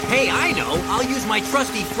Hey, I know. I'll use my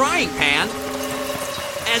trusty frying pan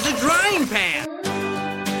as a drying pan.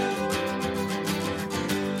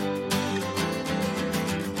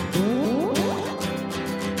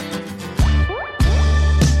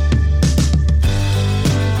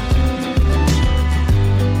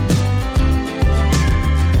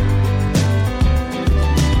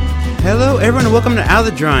 Hello, everyone, and welcome to Out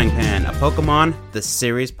of the Drying Pan, a Pokemon The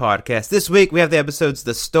Series podcast. This week, we have the episodes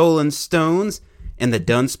The Stolen Stones and The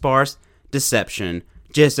Dunsparce Deception.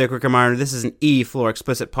 Just a quick reminder, this is an E-Floor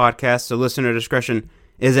explicit podcast, so listener discretion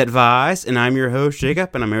is advised, and I'm your host,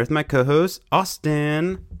 Jacob, and I'm here with my co-host,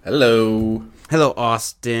 Austin. Hello. Hello,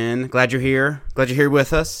 Austin. Glad you're here. Glad you're here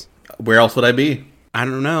with us. Where else would I be? I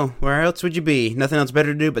don't know. Where else would you be? Nothing else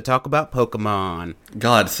better to do but talk about Pokemon.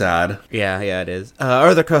 God, sad. Yeah, it is. Our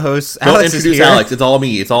other co-host, Don't Alex, introduce is here. Alex. It's all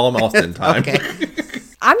me. It's all Austin time. Okay.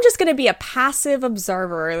 I'm just going to be a passive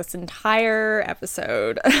observer this entire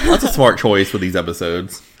episode. That's a smart choice with these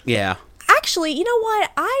episodes. Yeah. Actually, you know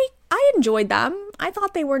what? I enjoyed them. I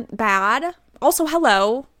thought they weren't bad. Also,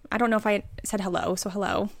 hello. I don't know if I said hello, so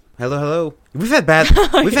hello. Hello. We've had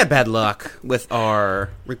bad luck with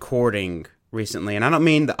our recording recently, and I don't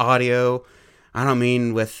mean the audio. I don't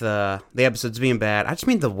mean with the episodes being bad. I just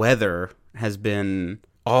mean the weather has been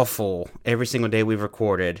awful every single day we've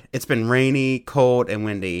recorded. It's been rainy, cold, and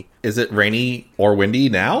windy. Is it rainy or windy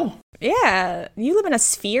now? Yeah, you live in a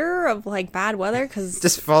sphere of like bad weather because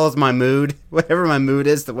Just follows my mood. Whatever my mood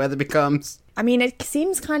is, the weather becomes. I mean, it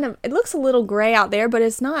looks a little gray out there, but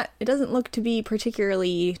it doesn't look to be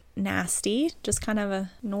particularly nasty, just kind of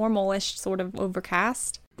a normal-ish sort of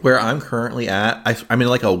overcast. Where I'm currently at, I'm in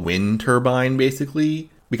like a wind turbine,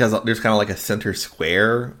 basically, because there's kind of like a center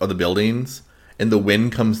square of the buildings, and the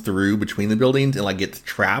wind comes through between the buildings and like gets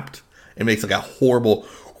trapped. It makes like a horrible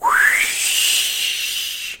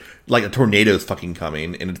whoosh, like a tornado's fucking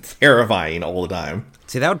coming, and it's terrifying all the time.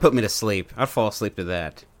 See, that would put me to sleep. I'd fall asleep to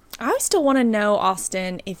that. I still want to know,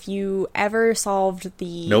 Austin, if you ever solved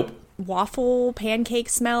the Nope. waffle pancake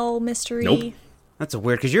smell mystery. Nope. That's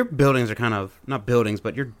weird, because your buildings are kind of, not buildings,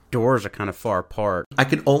 but your doors are kind of far apart. I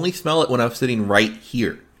could only smell it when I was sitting right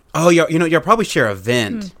here. Oh, you'll probably share a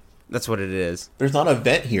vent. That's what it is. There's not a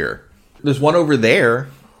vent here. There's one over there.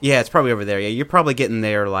 Yeah, it's probably over there. Yeah, you're probably getting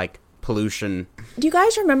there, like, pollution. Do you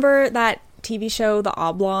guys remember that TV show, The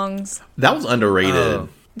Oblongs? That was underrated. Oh.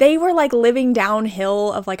 They were like living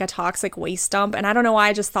downhill of like a toxic waste dump. And I don't know why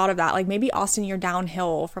I just thought of that. Like maybe, Austin, you're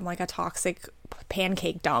downhill from like a toxic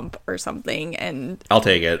pancake dump or something. And I'll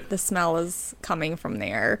take it. the smell is coming from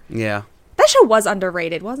there. Yeah. That show was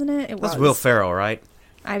underrated, wasn't it? It was. That's Will Ferrell, right?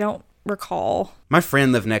 I don't recall. My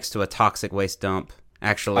friend lived next to a toxic waste dump,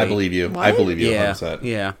 actually. I believe you. What? I believe you Yeah, 100%.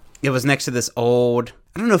 yeah. It was next to this old,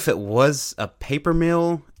 I don't know if it was a paper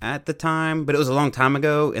mill at the time, but it was a long time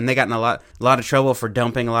ago, and they got in a lot of trouble for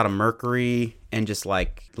dumping a lot of mercury and just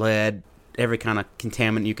like lead, every kind of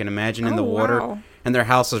contaminant you can imagine in the water. Wow. And their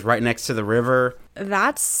house was right next to the river.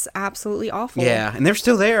 That's absolutely awful. Yeah, and they're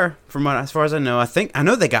still there, as far as I know. I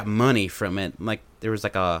know they got money from it. Like there was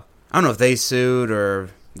like I don't know if they sued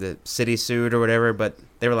or the city sued or whatever, but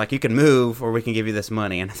they were like, you can move or we can give you this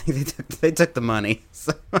money, and I think they took the money.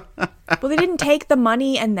 So. Well, they didn't take the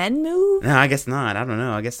money and then move? No, I guess not. I don't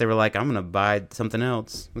know. I guess they were like, I'm gonna buy something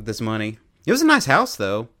else with this money. It was a nice house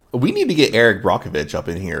though. We need to get Eric Brockovich up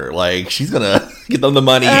in here. Like, she's going to get them the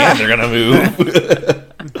money and they're going to move.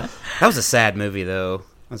 That was a sad movie though.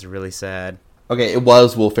 That was really sad. Okay, it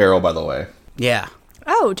was Will Ferrell, by the way. Yeah.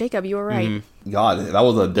 Oh, Jacob, you were right. Mm-hmm. God, that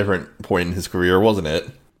was a different point in his career, wasn't it?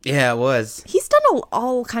 Yeah, it was. He's done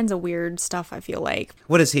all kinds of weird stuff, I feel like.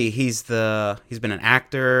 What is he? He's been an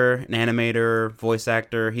actor, an animator, voice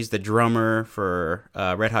actor. He's the drummer for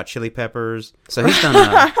Red Hot Chili Peppers. So he's done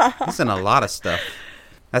a lot of stuff.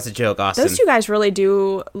 That's a joke, Austin. Those two guys really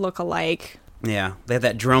do look alike. Yeah, they had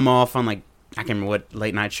that drum off on like, I can't remember what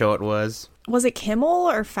late night show it was. Was it Kimmel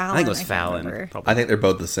or Fallon? I think it was can't Fallon. remember. Probably. I think they're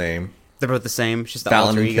both the same. They're both the same. It's just the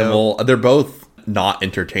Fallon alter and ego. Kimmel, they're both not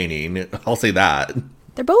entertaining. I'll say that.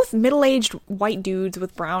 They're both middle-aged white dudes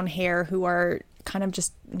with brown hair who are kind of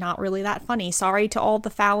just not really that funny. Sorry to all the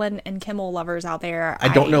Fallon and Kimmel lovers out there. I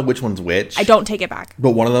don't know which one's which. I don't take it back.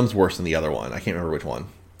 But one of them's worse than the other one. I can't remember which one.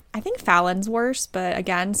 I think Fallon's worse, but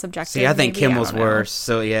again, subjective. See, I think maybe, Kimmel's don't know. worse.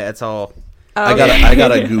 So yeah, it's all. I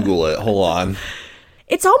gotta Google it. Hold on.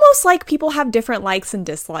 It's almost like people have different likes and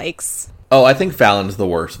dislikes. Oh, I think Fallon's the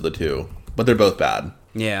worst of the two, but they're both bad.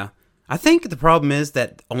 Yeah. I think the problem is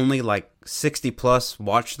that only like 60 plus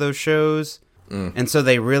watch those shows. And so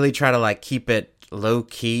they really try to like keep it low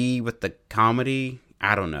key with the comedy.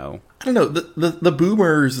 I don't know. I don't know, the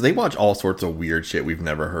boomers, they watch all sorts of weird shit we've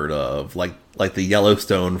never heard of, like the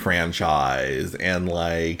Yellowstone franchise and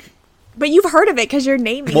like. But you've heard of it because you're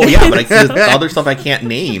naming Well, it. yeah, but there's other stuff I can't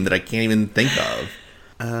name that I can't even think of.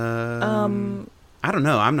 I don't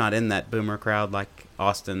know. I'm not in that boomer crowd like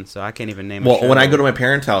Austin, so I can't even name. Well, a show. when I go to my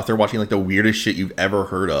parents' house, they're watching like the weirdest shit you've ever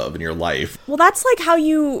heard of in your life. Well, that's like how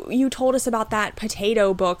you told us about that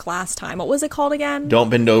potato book last time. What was it called again? Don't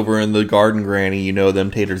bend over in the garden, Granny. You know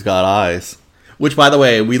them taters got eyes. Which, by the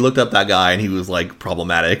way, we looked up that guy and he was like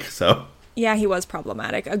problematic. So Yeah, he was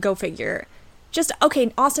problematic. Go figure. Just,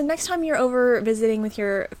 okay, Austin, next time you're over visiting with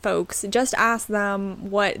your folks, just ask them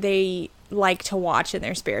what they like to watch in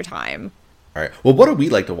their spare time. all right. Well, what do we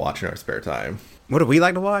like to watch in our spare time? What do we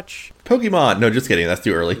like to watch? Pokemon. No, just kidding. That's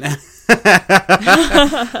too early.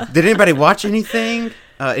 Did anybody watch anything?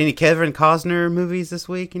 Any Kevin Costner movies this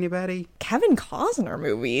week? Anybody? Kevin Costner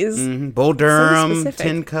movies? Bull Durham, specific.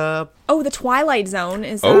 Tin Cup. Oh, The Twilight Zone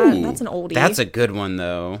is Oh, that's an oldie. That's a good one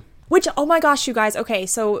though. Which, oh my gosh, you guys. Okay,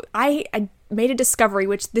 so I made a discovery,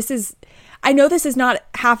 which I know this is not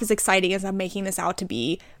half as exciting as I'm making this out to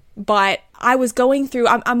be, but I was going through,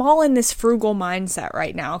 I'm all in this frugal mindset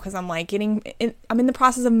right now because I'm like I'm in the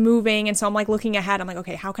process of moving. And so I'm like looking ahead. I'm like,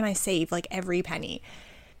 okay, how can I save like every penny?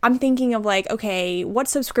 I'm thinking of like, okay, what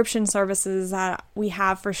subscription services that we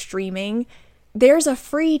have for streaming? There's a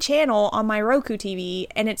free channel on my Roku TV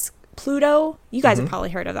and it's Pluto. You guys have probably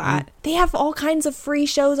heard of that. They have all kinds of free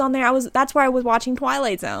shows on there. That's where I was watching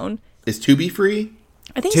Twilight Zone. Is Tubi free?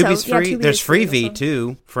 I think Tubi's so. Yeah, free. Tubi There's is free Freevee also.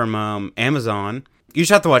 too from Amazon. You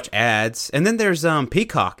just have to watch ads. And then there's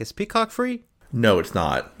Peacock. Is Peacock free? No, it's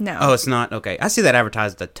not. No. Oh, it's not? Okay. I see that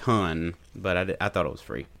advertised a ton, but I thought it was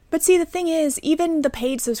free. But see, the thing is, even the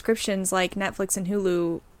paid subscriptions like Netflix and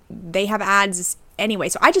Hulu, they have ads anyway.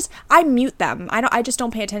 So I mute them. I just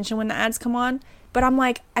don't pay attention when the ads come on. But I'm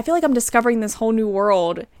like, I feel like I'm discovering this whole new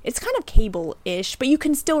world. It's kind of cable-ish, but you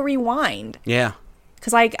can still rewind. Yeah.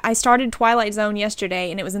 Because I started Twilight Zone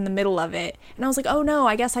yesterday and it was in the middle of it. And I was like, oh no,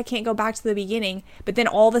 I guess I can't go back to the beginning. But then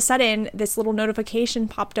all of a sudden, this little notification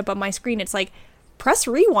popped up on my screen. It's like, press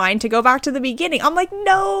rewind to go back to the beginning. I'm like,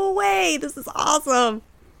 no way, this is awesome.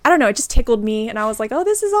 I don't know, it just tickled me. And I was like, oh,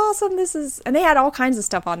 this is awesome. And they had all kinds of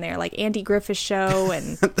stuff on there, like Andy Griffith Show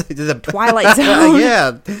and Twilight Zone.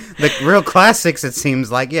 Yeah. The real classics, it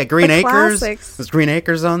seems like. Yeah, Green The Acres. classics. Was Green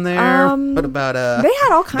Acres on there? What about They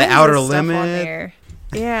had all kinds The Outer of stuff Limit? on there.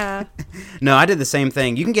 Yeah. No, I did the same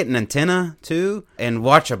thing. You can get an antenna too and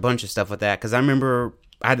watch a bunch of stuff with that. Because I remember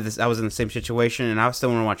I was in the same situation and I still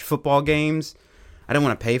want to watch football games. I didn't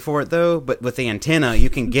want to pay for it though. But with the antenna, you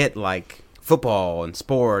can get like football and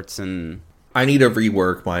sports and. I need to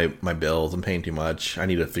rework my bills. I'm paying too much. I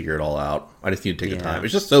need to figure it all out. I just need to take the Yeah. time.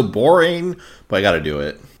 It's just so boring, but I got to do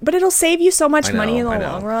it. But it'll save you so much I know, money in the I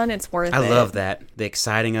know. long run. It's worth it. I love that. The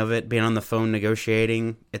exciting of it, being on the phone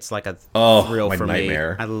negotiating. It's like a thrill my for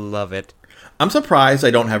nightmare. me. I love it. I'm surprised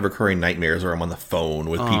I don't have recurring nightmares where I'm on the phone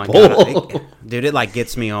with Oh my people. God. Dude, it like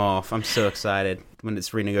gets me off. I'm so excited when it's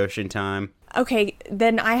renegotiation time. Okay,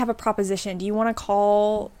 then I have a proposition. Do you want to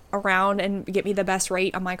call around and get me the best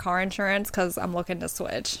rate on my car insurance? Because I'm looking to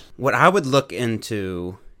switch. What I would look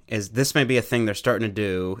into is this may be a thing they're starting to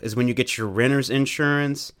do is when you get your renter's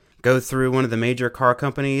insurance, go through one of the major car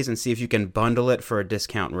companies and see if you can bundle it for a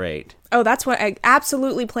discount rate. Oh, that's what I'm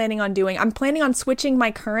absolutely planning on doing. I'm planning on switching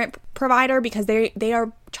my current provider because they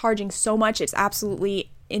are charging so much. It's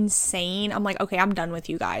absolutely insane. I'm like, okay, I'm done with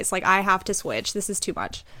you guys. Like, I have to switch. This is too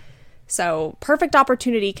much. So perfect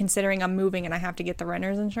opportunity considering I'm moving and I have to get the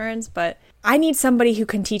renter's insurance. But I need somebody who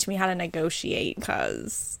can teach me how to negotiate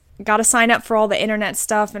because got to sign up for all the internet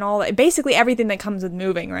stuff and all that. Basically everything that comes with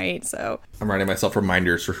moving, right? So I'm writing myself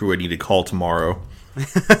reminders for who I need to call tomorrow.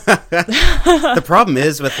 The problem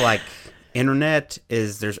is with like internet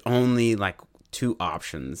is there's only like two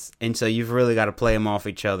options. And so you've really got to play them off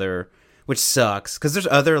each other, which sucks because there's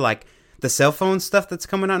other like the cell phone stuff that's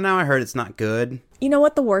coming out now. I heard it's not good. you know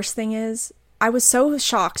what the worst thing is? I was so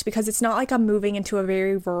shocked because it's not like I'm moving into a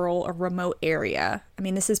very rural or remote area. I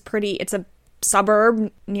mean, it's a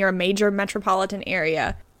suburb near a major metropolitan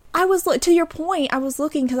area. To your point, I was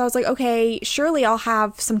looking because I was like, okay, surely I'll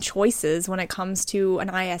have some choices when it comes to an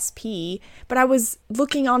ISP. But I was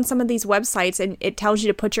looking on some of these websites and it tells you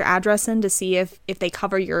to put your address in to see if they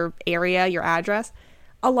cover your area, your address.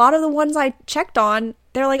 A lot of the ones I checked on,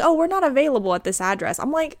 they're like, oh, we're not available at this address.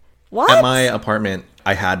 I'm like, what? At my apartment,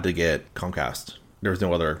 I had to get Comcast. There was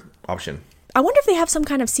no other option. I wonder if they have some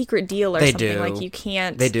kind of secret deal or They something. do. Like, you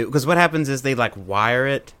can't. They do, because what happens is they like wire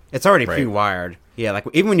it. It's already Right. pre-wired. Yeah, like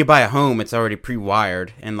even when you buy a home, it's already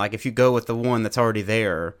pre-wired, and like if you go with the one that's already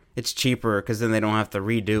there, it's cheaper because then they don't have to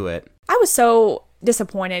redo it. I was so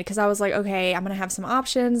disappointed because I was like, okay, I'm going to have some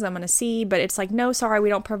options. I'm going to see. But it's like, no, sorry, we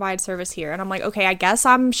don't provide service here. And I'm like, okay, I guess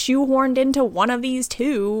I'm shoehorned into one of these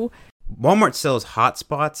two. Walmart sells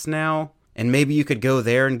hotspots now, and maybe you could go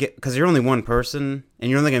there and get, because you're only one person, and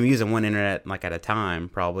you're only going to be using one internet like at a time,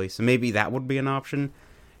 probably. So maybe that would be an option.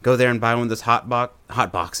 Go there and buy one of those hot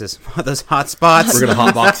boxes, those hotspots. We're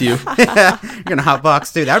gonna hotbox you. Yeah, you're gonna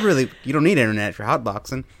hotbox too. That really, you don't need internet if you're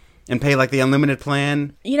hotboxing, and pay like the unlimited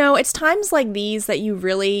plan. You know, it's times like these that you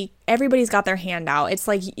really, everybody's got their hand out. It's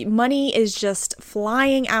like money is just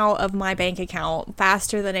flying out of my bank account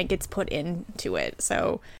faster than it gets put into it.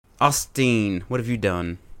 So, Austin, what have you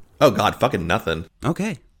done? Oh God, fucking nothing.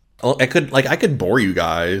 Okay. I could bore you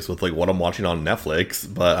guys with like what I'm watching on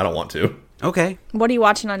Netflix, but I don't want to. Okay. what are you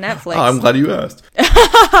watching on Netflix? Oh, I'm glad you asked.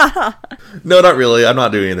 No, not really. I'm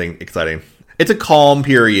not doing anything exciting. It's a calm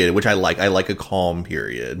period, which I like. I like a calm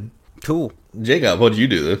period. Cool. Jacob, what did you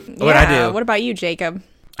do? What'd I do? What about you, Jacob?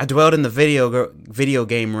 I dwelled in the video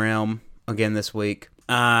game realm again this week.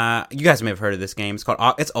 You guys may have heard of this game. It's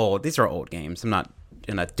called. It's old. These are old games. I'm not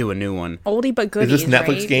gonna do a new one. Oldie but goodies. Is this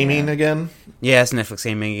Netflix right? gaming Yeah. again? Yeah, it's Netflix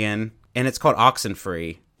gaming again, and it's called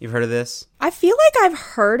Oxenfree. You've heard of this? I feel like I've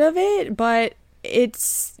heard of it, but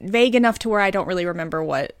it's vague enough to where I don't really remember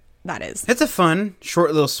what that is. It's a fun,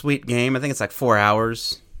 short, little sweet game. I think it's like 4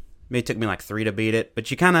 hours. Maybe it took me like 3 to beat it. But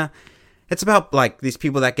you kind of... It's about like these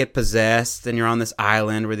people that get possessed, and you're on this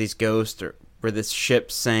island where these ghosts, or where this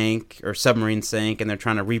ship sank, or submarine sank, and they're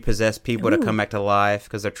trying to repossess people to come back to life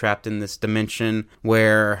because they're trapped in this dimension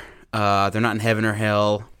where they're not in heaven or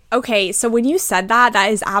hell. Okay, so when you said that,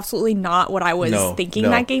 that is absolutely not what I was thinking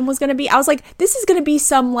that game was going to be. I was like, this is going to be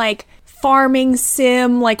some like farming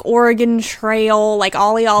sim, like Oregon Trail, like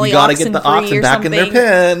Ollie You gotta get the Oxenfree oxen or back something. in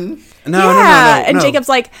their pen. No. And Jacob's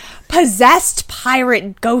like, possessed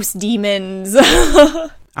pirate ghost demons. I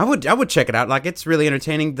would check it out. Like, it's really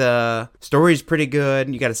entertaining. The story's pretty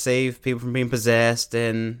good. You got to save people from being possessed,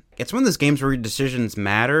 and it's one of those games where your decisions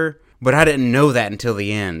matter. But I didn't know that until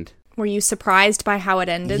the end. Were you surprised by how it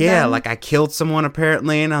ended? Yeah, then? like I killed someone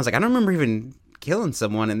apparently, and I was like, I don't remember even killing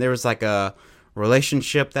someone. And there was like a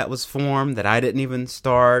relationship that was formed that I didn't even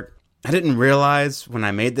start. I didn't realize when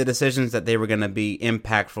I made the decisions that they were going to be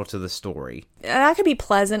impactful to the story. That could be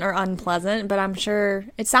pleasant or unpleasant, but I'm sure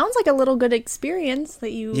it sounds like a little good experience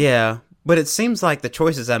that you... Yeah, but it seems like the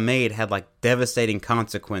choices I made had like devastating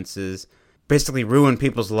consequences, basically ruined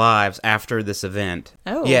people's lives after this event.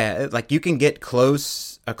 Oh. Yeah, like you can get a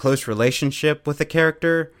close relationship with a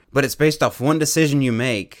character, but it's based off one decision you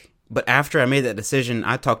make. But after I made that decision,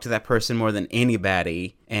 I talked to that person more than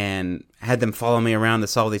anybody and had them follow me around to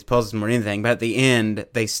solve these puzzles more than anything. But at the end,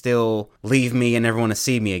 they still leave me and never want to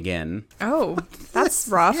see me again. Oh, that's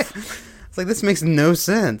rough. It's like, this makes no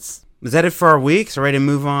sense. Is that it for our week? So ready to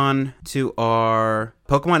move on to our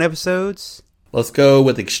Pokemon episodes? Let's go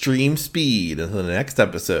with extreme speed into the next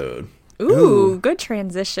episode. Ooh, good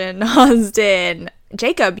transition, Austin.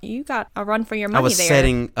 Jacob, you got a run for your money I was there.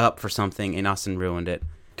 setting up for something and Austin ruined it.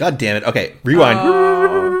 God damn it. Okay, rewind.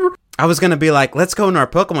 I was going to be like, let's go into our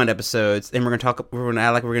Pokemon episodes, and we're going to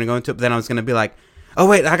act like we're going to go into it, but then I was going to be like, oh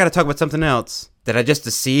wait, I got to talk about something else. Did I just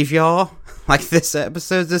deceive y'all? Like this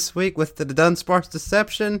episode this week with the Dunsparce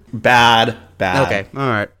deception? Bad. Okay,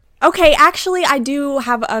 alright. Okay, actually, I do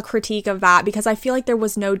have a critique of that because I feel like there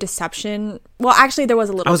was no deception. Well, actually, there was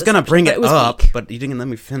a little I was going to deception, bring but it was up, weak. but you didn't let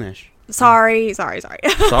me finish. Sorry. Sorry,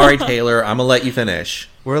 Taylor. I'm gonna let you finish.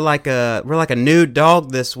 We're like a nude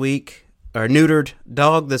dog this week, or neutered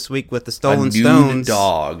dog this week with the Stolen a nude Stones.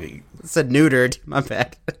 dog. I said neutered, my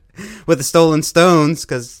bad. With the Stolen Stones,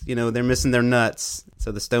 because, you know, they're missing their nuts,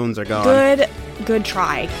 so the stones are gone. Good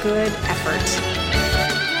try. Good effort.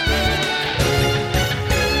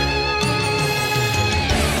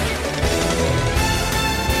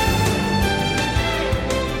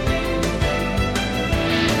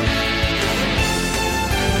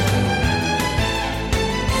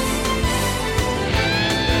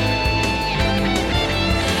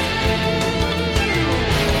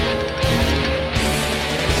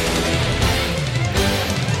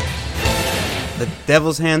 The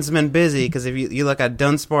devil's hand's been busy, because if you look at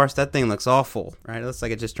Dunsparce, that thing looks awful, right? It looks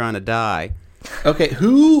like it's just trying to die. Okay,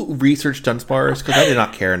 who researched Dunsparce? Because I did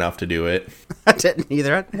not care enough to do it. I didn't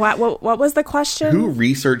either. What was the question? Who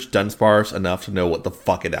researched Dunsparce enough to know what the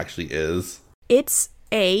fuck it actually is? It's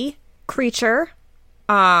a creature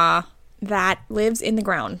that lives in the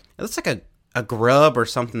ground. It looks like a a grub or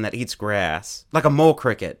something that eats grass, like a mole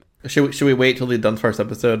cricket. Should we wait till the Dunsparce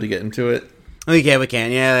episode to get into it? We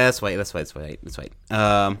can. Yeah, let's wait. Does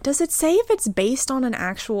it say if it's based on an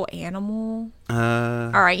actual animal?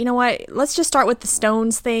 Uh, All right, you know what? Let's just start with the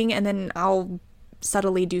stones thing, and then I'll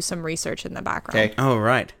subtly do some research in the background. Okay. all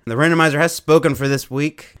right. The randomizer has spoken for this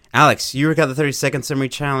week. Alex, you got the 30-second summary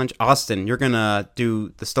challenge. Austin, you're going to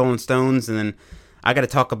do the Stolen Stones, and then I got to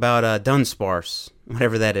talk about Dunsparce,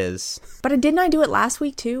 whatever that is. But didn't I do it last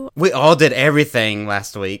week, too? We all did everything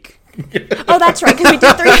last week. Oh, that's right, because we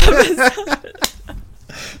did 3 episodes.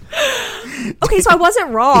 Okay, so I wasn't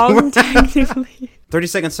wrong, technically.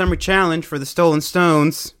 30-second summary challenge for the Stolen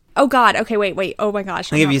Stones. Oh, God. Okay, wait. Oh, my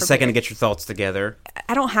gosh. I'll give you a second to get your thoughts together.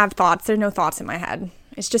 I don't have thoughts. There are no thoughts in my head.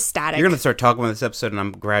 It's just static. You're going to start talking about this episode, and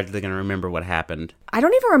I'm gradually going to remember what happened. I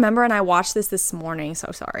don't even remember, and I watched this morning,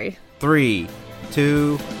 so sorry. 3,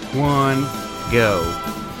 2, 1, go.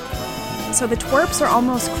 So the twerps are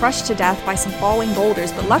almost crushed to death by some falling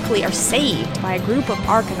boulders, but luckily are saved by a group of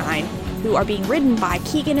Arcanine who are being ridden by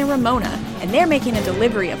Keegan and Ramona, and they're making a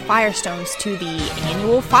delivery of Firestones to the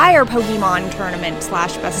annual Fire Pokemon Tournament /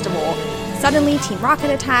 Festival. Suddenly, Team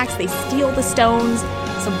Rocket attacks, they steal the stones,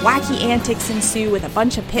 some wacky antics ensue with a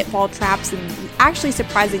bunch of pitfall traps, and actually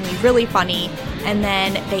surprisingly really funny, and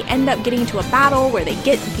then they end up getting into a battle where they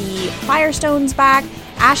get the Firestones back.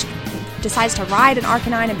 Ash decides to ride an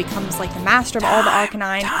Arcanine and becomes like the master of all the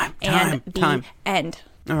Arcanine, and the end.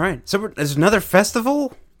 All right. So there's another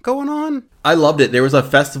festival going on? I loved it. There was a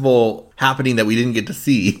festival happening that we didn't get to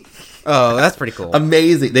see. Oh, that's pretty cool.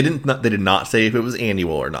 Amazing. They did not say if it was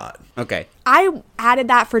annual or not. Okay. I added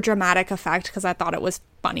that for dramatic effect because I thought it was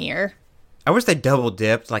funnier. I wish they double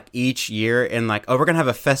dipped like each year and like, oh, we're going to have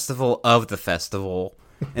a festival of the festival.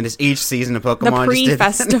 And it's each season of Pokemon. The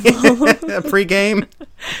pre-festival. A pre-game.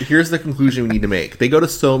 Here's the conclusion we need to make. They go to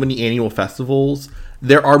so many annual festivals.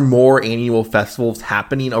 There are more annual festivals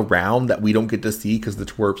happening around that we don't get to see because the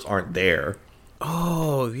twerps aren't there.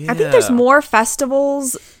 Oh, yeah. I think there's more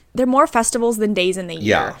festivals. There are more festivals than days in the year.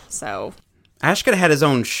 Yeah. So Ash could have had his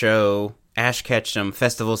own show. Ash Ketchum,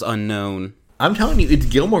 Festivals Unknown. I'm telling you, it's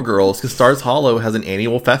Gilmore Girls because Stars Hollow has an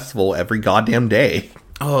annual festival every goddamn day.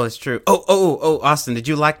 Oh, it's true. Oh, Austin, did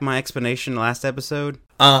you like my explanation last episode?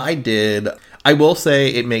 I did. I will say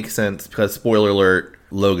it makes sense because, spoiler alert,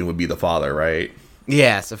 Logan would be the father, right?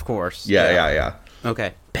 Yes, of course. Yeah.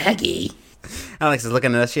 Okay. Peggy. Alex is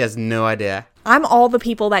looking at us. She has no idea. I'm all the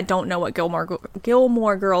people that don't know what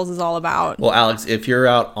Gilmore Girls is all about. Well, Alex, if you're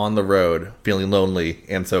out on the road feeling lonely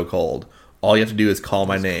and so cold, all you have to do is call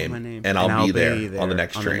my name, and I'll be there on the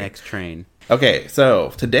next train. Okay,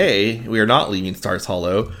 so today we are not leaving Stars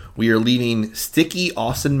Hollow. We are leaving Sticky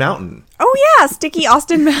Austin Mountain. Oh yeah, Sticky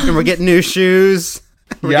Austin Mountain. And we're getting new shoes.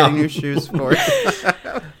 We're Yeah. getting new shoes for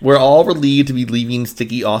it. We're all relieved to be leaving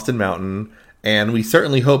Sticky Austin Mountain, and we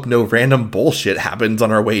certainly hope no random bullshit happens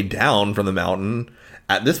on our way down from the mountain.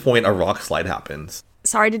 At this point, a rock slide happens.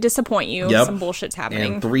 Sorry to disappoint you. Yep. Some bullshit's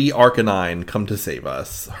happening. And 3 Arcanine come to save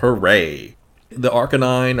us. Hooray. The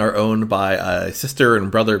Arcanine are owned by a sister and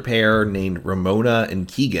brother pair named Ramona and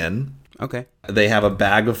Keegan. Okay. They have a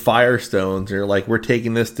bag of Firestones. They're like, we're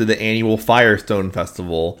taking this to the annual Firestone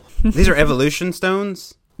Festival. These are evolution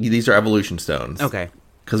stones? These are evolution stones. Okay.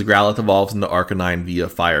 Because Growlithe evolves into Arcanine via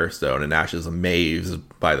Firestone, and Ash is amazed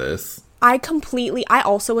by this. I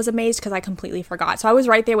also was amazed because I completely forgot. So I was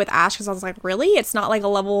right there with Ash because I was like, really? It's not like a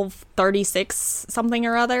level 36 something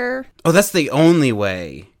or other? Oh, that's the only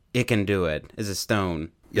way it can do it, is a stone. You know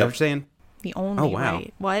what Yep. I'm saying? The only Oh, wow.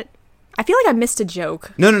 way. What? I feel like I missed a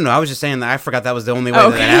joke. No. I was just saying that I forgot that was the only way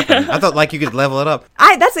Okay. that happened. I thought like you could level it up.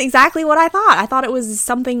 That's exactly what I thought. I thought it was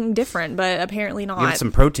something different, but apparently not. Give it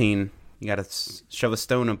some protein. You gotta shove a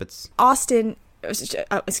stone up its... Austin,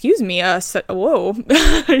 excuse me, whoa.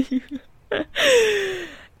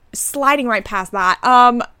 Sliding right past that.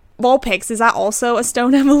 Vulpix, is that also a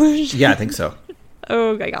stone evolution? Yeah, I think so.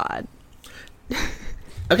 Oh my god.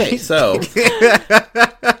 Okay, so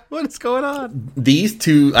What is going on? these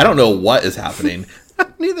two, I don't know what is happening.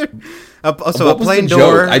 Neither. So What a was plain the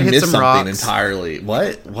door joke? I hit missed some something rocks. entirely.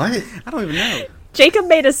 What? I don't even know. Jacob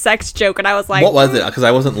made a sex joke, and I was like, What was it? Because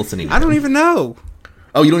I wasn't listening. I don't even know.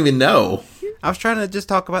 Oh, you don't even know. I was trying to just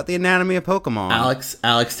talk about the anatomy of Pokemon.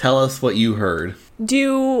 Alex, tell us what you heard.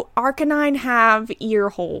 do Arcanine have ear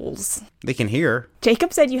holes? They can hear.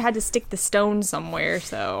 Jacob said you had to stick the stone somewhere,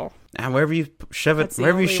 so... And wherever you shove it, That's the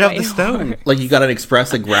wherever you only shove way the to stone. work. Like you got to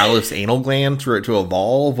express a Growlithe's anal gland for it to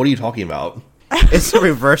evolve? What are you talking about? It's a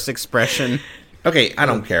reverse expression. Okay, I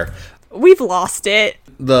don't care. We've lost it.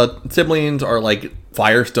 The siblings are like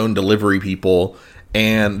Firestone delivery people,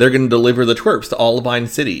 and they're going to deliver the twerps to Olivine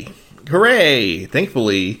City. Hooray!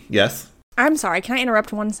 Thankfully, yes. I'm sorry, can I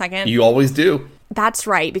interrupt 1 second? You always do. That's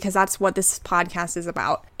right, because that's what this podcast is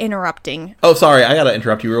about, interrupting. Oh, sorry. I gotta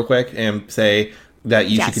interrupt you real quick and say that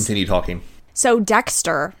you should Yes. continue talking. So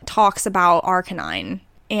Dexter talks about Arcanine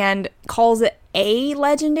and calls it a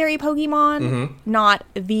legendary Pokemon, not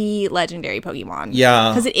the legendary Pokemon. Yeah.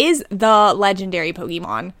 Because it is the legendary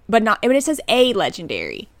Pokemon, but it says a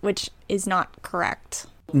legendary, which is not correct.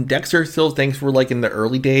 Dexter still thinks we're like in the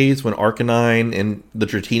early days when Arcanine and the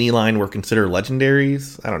Dratini line were considered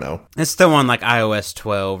legendaries. I don't know. It's still on like iOS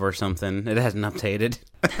 12 or something. It hasn't updated.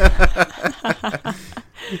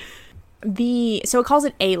 So it calls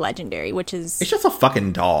it a legendary, which is It's just a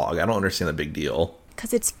fucking dog. I don't understand the big deal.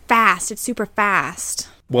 because it's fast. It's super fast.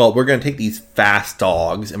 Well, we're going to take these fast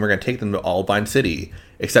dogs and we're going to take them to Albine City.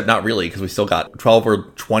 Except not really, because we still got 12 or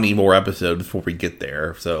 20 more episodes before we get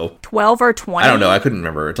there. So 12 or 20? I don't know. I couldn't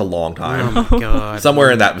remember. It's a long time. Oh my god.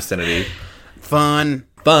 Somewhere in that vicinity. Fun.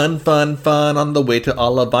 Fun, fun, fun on the way to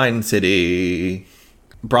Albine City.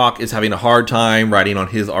 Brock is having a hard time riding on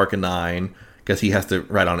his Arcanine because he has to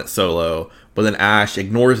ride on it solo. But then Ash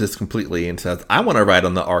ignores this completely and says, I want to ride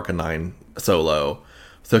on the Arcanine solo.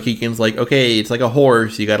 So Keegan's like, okay, it's like a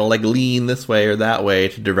horse. You got to like lean this way or that way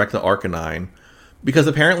to direct the Arcanine. Because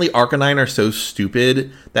apparently Arcanine are so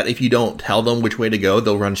stupid that if you don't tell them which way to go,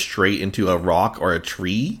 they'll run straight into a rock or a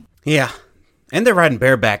tree. Yeah. And they're riding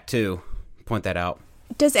bareback too. Point that out.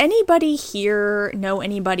 Does anybody here know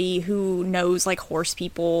anybody who knows like horse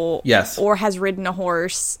people? Yes. Or has ridden a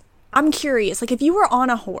horse? I'm curious. Like if you were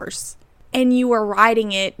on a horse and you were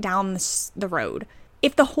riding it down the road,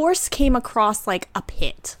 if the horse came across like a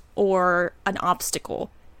pit or an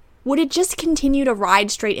obstacle, would it just continue to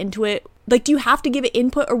ride straight into it? Like, do you have to give it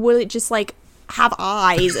input, or would it just like have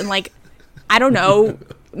eyes and like, I don't know,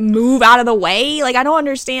 move out of the way? Like, I don't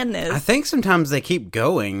understand this. I think sometimes they keep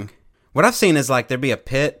going. What I've seen is like there'd be a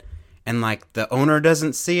pit and like the owner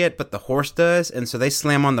doesn't see it, but the horse does. And so they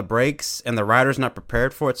slam on the brakes and the rider's not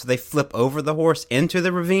prepared for it. So they flip over the horse into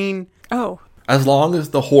the ravine. Oh, As long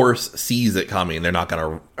as the horse sees it coming, they're not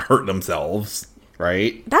going to hurt themselves,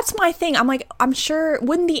 right? that's my thing. I'm like, I'm sure,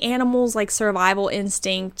 wouldn't the animal's like survival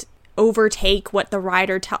instinct overtake what the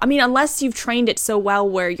rider I mean, unless you've trained it so well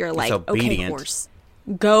where you're like, okay, obedient. horse,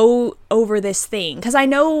 go over this thing. Because I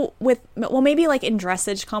know maybe like in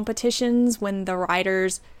dressage competitions when the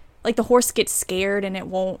riders, like the horse gets scared and it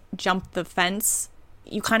won't jump the fence,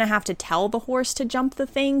 you kind of have to tell the horse to jump the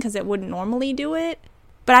thing because it wouldn't normally do it.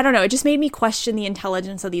 But I don't know, it just made me question the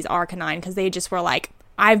intelligence of these Arcanine because they just were like,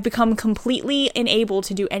 I've become completely unable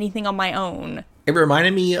to do anything on my own. It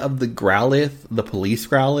reminded me of the Growlithe, the police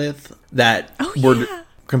Growlithe, that were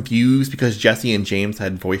confused because Jesse and James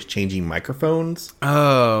had voice-changing microphones.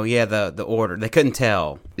 Oh, yeah, the order. They couldn't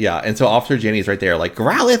tell. Yeah, and so Officer Jenny's right there like,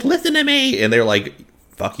 Growlithe, listen to me! And they're like,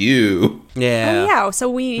 fuck you. Yeah. Oh, yeah,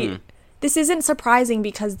 so this isn't surprising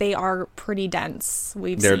because they are pretty dense,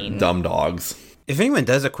 They're seen. dumb dogs. If anyone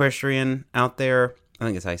does equestrian out there, I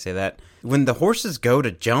think that's how you say that. When the horses go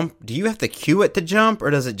to jump, do you have to cue it to jump or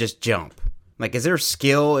does it just jump? Like, is there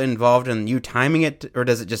skill involved in you timing it or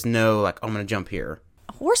does it just know, like, I'm going to jump here?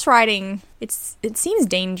 Horse riding, it seems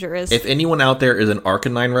dangerous. If anyone out there is an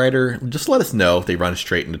Arcanine rider, just let us know if they run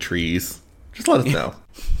straight into trees. Just let us know.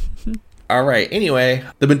 All right, anyway,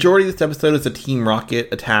 the majority of this episode is a Team Rocket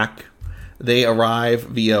attack. They arrive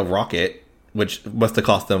via rocket, which must have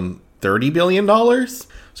cost them $30 billion,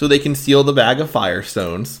 so they can steal the bag of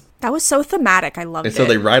Firestones. That was so thematic. I loved And so it.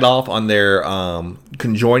 they ride off on their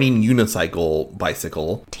conjoining unicycle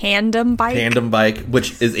bicycle, Tandem bike.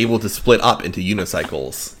 which is able to split up into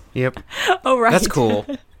unicycles. Yep. Oh, right. That's cool.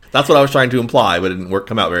 That's what I was trying to imply, but it didn't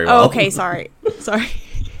come out very well. Oh, okay, sorry. Sorry.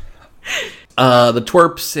 The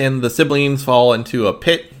twerps and the siblings fall into a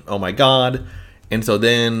pit. Oh my god. And so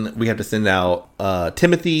then we have to send out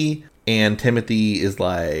Timothy, and Timothy is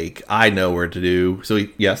like, I know where to do. So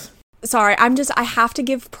yes. Sorry, I have to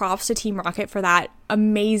give props to Team Rocket for that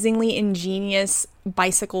amazingly ingenious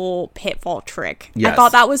bicycle pitfall trick. Yes. I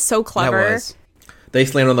thought that was so clever. That was. They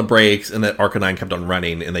slammed on the brakes, and the Arcanine kept on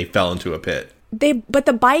running, and they fell into a pit. But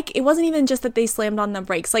the bike, it wasn't even just that they slammed on the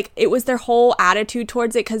brakes. Like, it was their whole attitude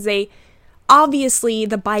towards it because obviously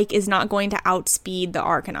the bike is not going to outspeed the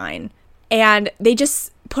Arcanine. And they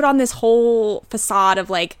just put on this whole facade of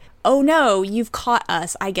like, oh no, you've caught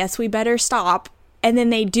us. I guess we better stop. And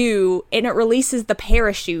then they do, and it releases the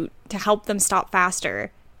parachute to help them stop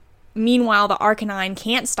faster. Meanwhile, the Arcanine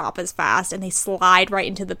can't stop as fast, and they slide right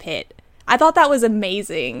into the pit. I thought that was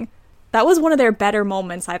amazing. That was one of their better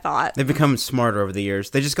moments, I thought. They've become smarter over the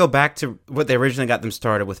years. They just go back to what they originally got them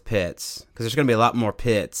started with, pits. Because there's going to be a lot more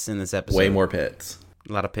pits in this episode. Way more pits.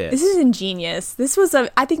 A lot of pits. This is ingenious.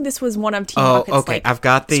 I think this was one of Team Oh, Rocket's okay. I've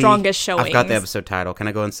got the strongest showings. I've got the episode title. Can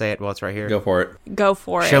I go and say it while it's right here? Go for it. Go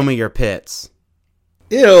for it. Show me your pits.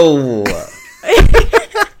 Ew.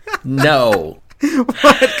 No.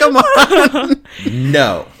 What? Come on.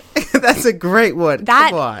 No. That's a great one.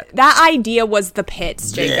 Come on. That idea was the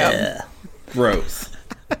pits, Jacob. Yeah. Gross.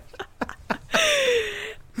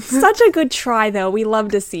 Such a good try, though. We love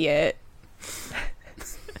to see it.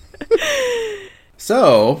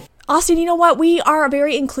 So, Austin, you know what? We are a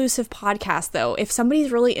very inclusive podcast, though. If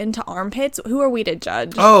somebody's really into armpits, who are we to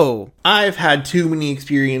judge? Oh, I've had too many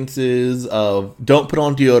experiences of don't put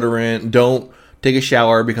on deodorant, don't take a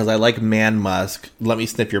shower because I like man musk. Let me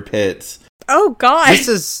sniff your pits. Oh, God. this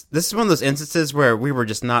is one of those instances where we were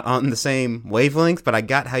just not on the same wavelength, but I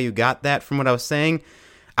got how you got that from what I was saying.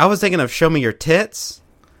 I was thinking of show me your tits,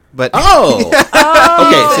 but Oh!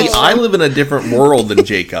 Okay, see, I live in a different world than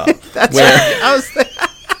Jacob. that's where, right. I was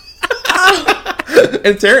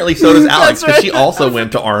and apparently so does Alex, That's because right. she also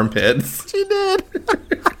went to armpits. she did.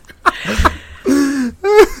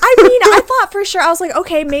 I mean, I thought for sure, I was like,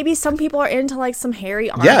 okay, maybe some people are into like some hairy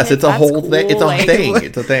armpits. Yes, it's a That's whole thing. It's a cool. Like, thing.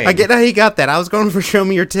 It's a thing. I get how you got that. I was going for show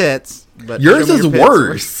me your tits, but Yours show me is your pits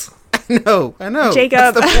worse. I know.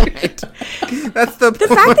 Jacob. That's the point. That's the The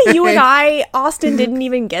fact that you and I, Austin, didn't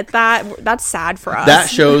even get that's sad for us. That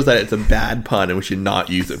shows that it's a bad pun and we should not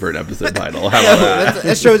use it for an episode title. How about that?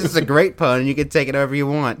 That shows it's a great pun, and you can take it however you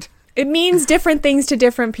want. It means different things to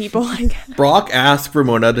different people, I guess. Brock asks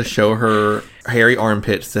Ramona to show her hairy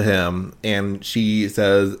armpits to him, and she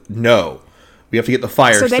says, no, we have to get the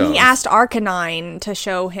fire So then stones." he asked Arcanine to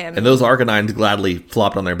show him. And those Arcanines gladly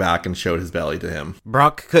flopped on their back and showed his belly to him.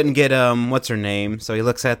 Brock couldn't get what's her name, so he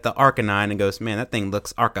looks at the Arcanine and goes, "Man, that thing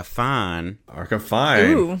looks arca-fine." Arcafine.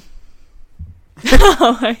 Ooh.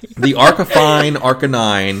 The Arcafine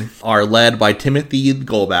Arcanine are led by Timothy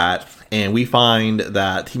Golbat, and we find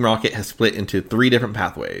that Team Rocket has split into 3 different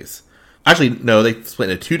pathways. Actually, no, they split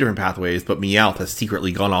into 2 different pathways, but Meowth has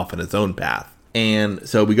secretly gone off on his own path. And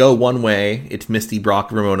so we go one way. It's Misty,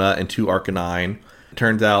 Brock, Ramona, and 2 Arcanine. It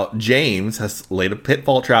turns out James has laid a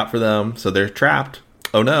pitfall trap for them, so they're trapped.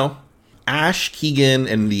 Oh no. Ash, Keegan,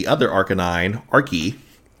 and the other Arcanine, Arky,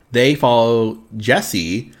 they follow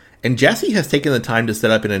Jessie, and Jessie has taken the time to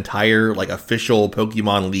set up an entire, like, official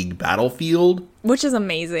Pokemon League battlefield. Which is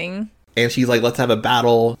amazing. And she's like, let's have a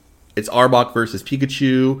battle. It's Arbok versus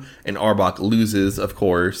Pikachu, and Arbok loses, of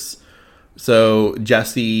course. So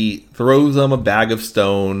Jessie throws them a bag of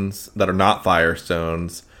stones that are not fire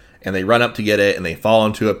stones, and they run up to get it, and they fall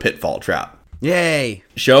into a pitfall trap. Yay!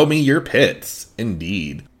 Show me your pits.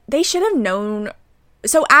 Indeed. They should have known.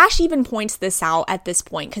 So Ash even points this out at this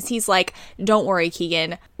point because he's like, don't worry,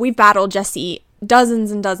 Keegan. We've battled Jessie dozens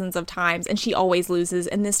and dozens of times and she always loses,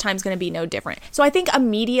 and this time's going to be no different. So I think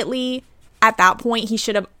immediately at that point he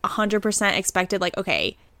should have 100% expected, like,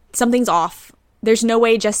 okay, something's off. There's no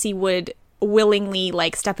way Jessie would willingly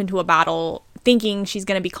like step into a battle thinking she's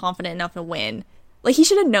going to be confident enough to win. Like, he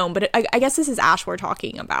should have known, but I guess this is Ash we're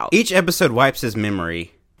talking about. Each episode wipes his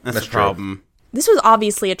memory. That's the true. problem. This was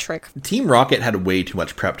obviously a trick. Team Rocket had way too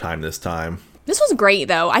much prep time this time. This was great,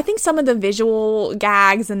 though. I think some of the visual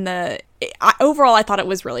gags and overall, I thought it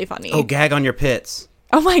was really funny. Oh, gag on your pits.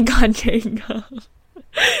 Oh my God, Jacob.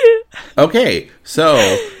 Okay,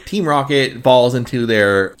 so Team Rocket falls into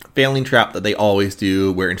their failing trap that they always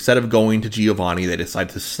do, where instead of going to Giovanni, they decide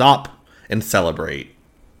to stop and celebrate,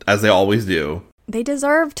 as they always do. They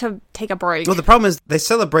deserve to take a break. Well, the problem is they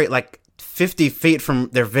celebrate like 50 feet from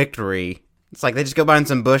their victory. It's like they just go behind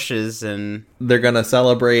some bushes and... They're gonna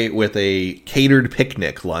celebrate with a catered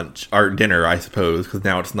picnic lunch, or dinner, I suppose, because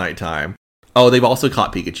now it's nighttime. Oh, they've also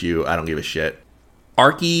caught Pikachu. I don't give a shit.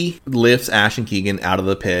 Arky lifts Ash and Keegan out of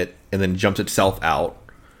the pit and then jumps itself out.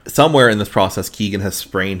 Somewhere in this process, Keegan has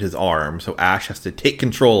sprained his arm, so Ash has to take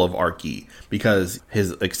control of Arky because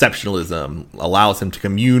his exceptionalism allows him to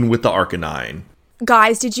commune with the Arcanine.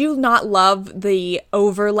 Guys, did you not love the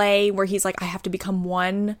overlay where he's like, I have to become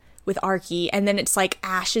one with Arky, and then it's like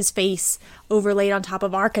Ash's face overlaid on top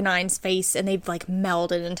of Arcanine's face, and they've like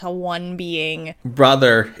melded into one being.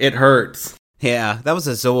 Brother, it hurts. Yeah, that was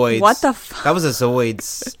a Zoids. What the fuck? That was a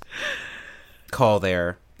Zoids call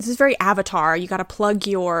there. This is very Avatar. You gotta plug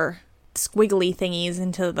your squiggly thingies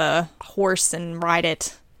into the horse and ride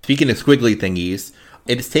it. Speaking of squiggly thingies,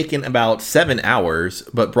 it has taken about 7 hours,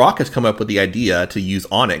 but Brock has come up with the idea to use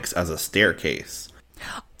Onyx as a staircase.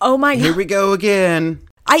 Oh my God. Here we go again.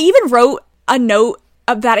 I even wrote a note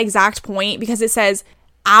of that exact point because it says,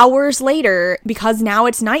 hours later, because now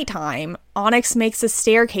it's nighttime, Onyx makes a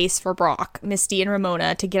staircase for Brock, Misty, and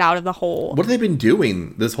Ramona to get out of the hole. What have they been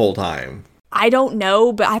doing this whole time? I don't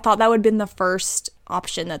know, but I thought that would have been the first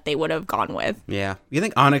option that they would have gone with. Yeah. You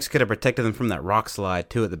think Onyx could have protected them from that rock slide,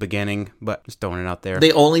 too, at the beginning, but just throwing it out there.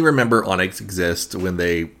 They only remember Onyx exists when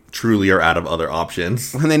they truly are out of other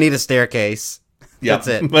options. When they need a staircase. Yep. That's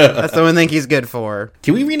it. That's the only thing he's good for.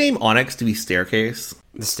 Can we rename Onyx to be Staircase?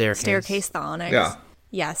 The staircase. Staircase the Onyx. Yeah.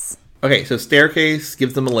 Yes. Okay, so Staircase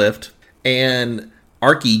gives them a lift, and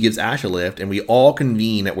Arky gives Ash a lift, and we all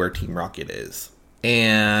convene at where Team Rocket is.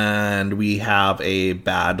 And we have a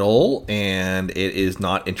battle, and it is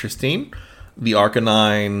not interesting. The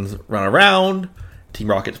Arcanines run around, Team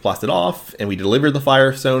Rocket's blasted off, and we deliver the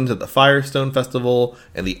Firestones at the Firestone Festival,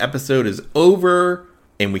 and the episode is over,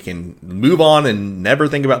 and we can move on and never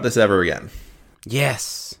think about this ever again.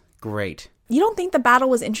 Yes. Great. You don't think the battle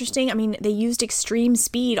was interesting? I mean, they used extreme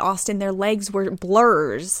speed, Austin. Their legs were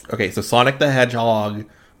blurs. Okay, so Sonic the Hedgehog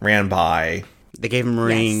ran by. They gave him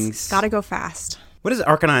rings. Yes. Gotta go fast. What is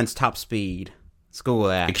Arcanine's top speed? Let's go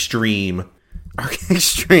with that. Extreme.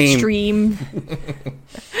 Extreme. Extreme.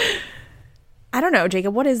 I don't know,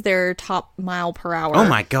 Jacob. What is their top mile per hour? Oh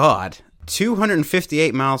my god.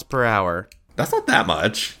 258 miles per hour. That's not that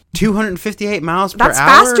much. 258 miles per That's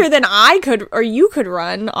hour? faster than I could or you could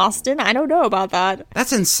run, Austin. I don't know about that.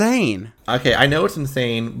 That's insane. Okay, I know it's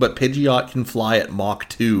insane, but Pidgeot can fly at Mach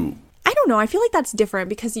 2. I don't know. I feel like that's different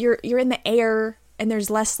because you're in the air and there's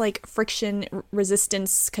less like friction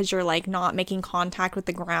resistance because you're like not making contact with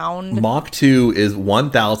the ground. Mach 2 is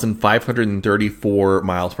 1,534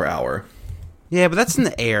 miles per hour. Yeah, but that's in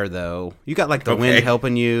the air, though. You got, like, the Okay. wind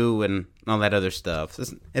helping you and all that other stuff.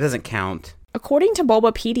 It doesn't count. According to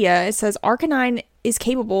Bulbapedia, it says Arcanine is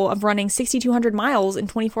capable of running 6,200 miles in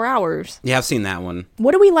 24 hours. Yeah, I've seen that one.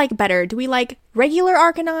 What do we like better? Do we like regular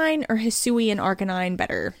Arcanine or Hisuian Arcanine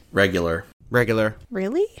better? Regular. Regular.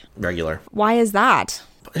 Really? Regular. Why is that?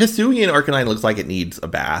 Hisuian Arcanine looks like it needs a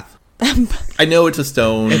bath. I know it's a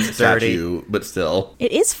stone It's dirty. statue, but still.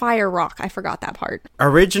 It is Fire Rock. I forgot that part.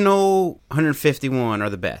 Original 151 are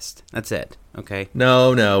the best. That's it. Okay.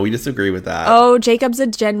 No, we disagree with that. Oh, Jacob's a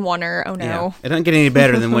Gen 1er. Oh no. Yeah. It doesn't get any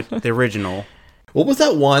better than what the original. What was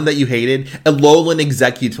that one that you hated? Alolan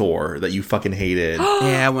Executor that you fucking hated.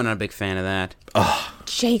 Yeah, I wasn't a big fan of that.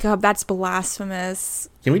 Jacob, that's blasphemous.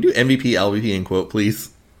 Can we do MVP, LVP, and quote, please?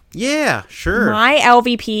 Yeah, sure. My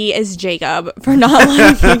LVP is Jacob for not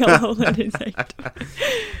liking Alolan Executor.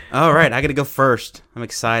 All right, I got to go first. I'm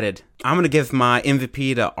excited. I'm going to give my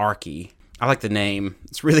MVP to Arky. I like the name.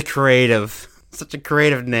 It's really creative. Such a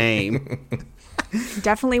creative name.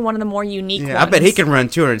 Definitely one of the more unique ones. I bet he can run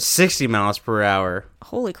 260 miles per hour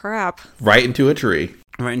Holy crap. Right into a tree.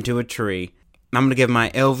 right into a tree. I'm going to give my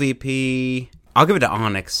LVP... I'll give it to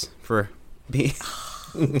Onyx for being...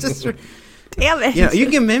 just for, Damn it. you know, you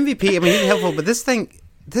can give him MVP. I mean, he's helpful, but this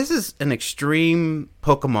is an extreme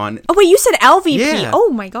Pokemon. Oh, wait, you said LVP. Yeah. Oh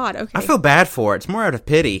my god, okay. I feel bad for it. It's more out of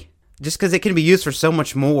pity. Just because it can be used for so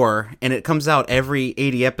much more, and it comes out every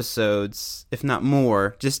 80 episodes, if not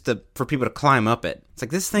more, just for people to climb up it. It's like,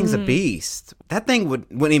 this thing's a beast. That thing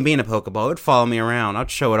wouldn't even be in a Pokeball. It would follow me around. I'd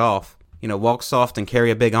show it off. You know, walk soft and carry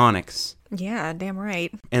a big Onyx. Yeah, damn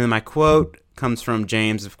right. And then my quote comes from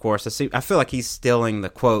James, of course. I feel like he's stealing the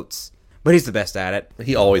quotes, but he's the best at it.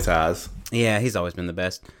 He always has. Yeah, he's always been the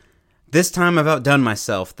best. This time I've outdone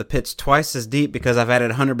myself. The pit's twice as deep because I've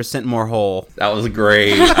added 100% more hole. That was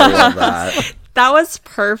great. I love that. That was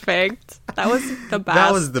perfect. That was the best.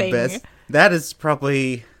 That was the thing. best. That is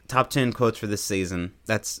probably top 10 quotes for this season.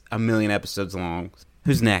 That's 1 million episodes long.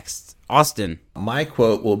 Who's next? Austin. My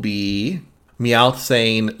quote will be Meowth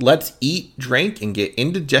saying, "Let's eat, drink, and get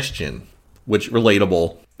indigestion," which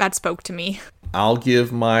relatable. That spoke to me. I'll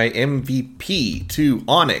give my MVP to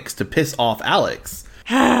Onyx to piss off Alex.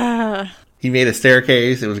 He made a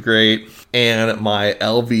staircase. It was great. And my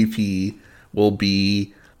LVP will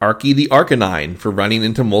be Arky the Arcanine for running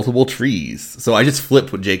into multiple trees. So I just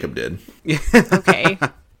flipped what Jacob did. Okay.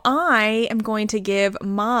 I am going to give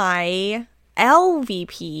my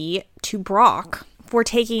LVP to Brock for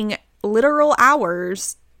taking literal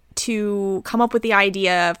hours to come up with the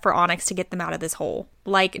idea for Onyx to get them out of this hole.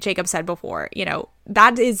 Like Jacob said before, you know,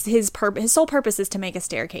 that is his purpose. His sole purpose is to make a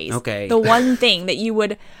staircase. Okay. The one thing that you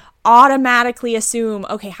would automatically assume,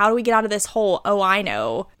 okay, how do we get out of this hole? Oh, I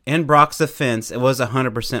know. In Brock's defense, it was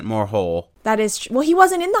 100% more hole. That is well, he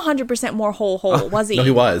wasn't in the 100% more hole, was he? No,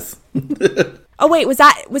 he was. Oh wait, was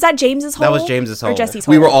that James's hole? That was James's hole. Or Jesse's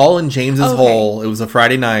hole? We were all in James's Okay. hole. It was a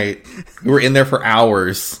Friday night. We were in there for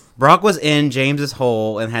hours. Brock was in James's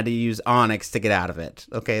hole and had to use Onyx to get out of it.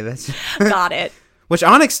 Okay, that's... Got it. Which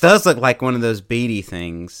Onyx does look like one of those beady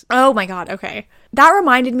things. Oh my god, okay. That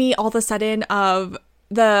reminded me all of a sudden of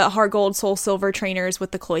The Heart Gold, Soul Silver trainers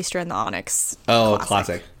with the Cloyster and the Onyx. Oh,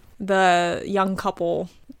 classic. The young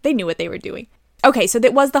couple, they knew what they were doing. Okay, so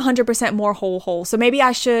that was the 100% more whole. So maybe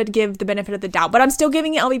I should give the benefit of the doubt. But I'm still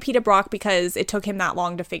giving it LVP to Brock because it took him that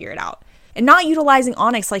long to figure it out. And not utilizing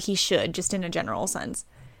Onyx like he should, just in a general sense.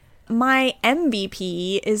 My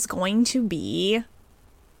MVP is going to be...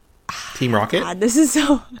 Team Rocket? God, this is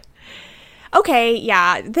so... Okay,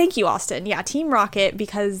 yeah. Thank you, Austin. Yeah, Team Rocket,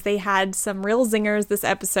 because they had some real zingers this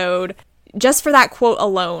episode. Just for that quote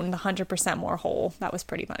alone, the 100% more whole. That was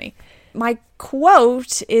pretty funny. My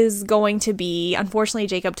quote is going to be, unfortunately,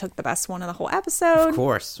 Jacob took the best one of the whole episode. Of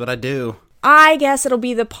course, what I do. I guess it'll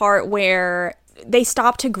be the part where they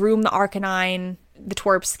stop to groom the Arcanine, the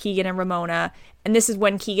twerps, Keegan and Ramona. And this is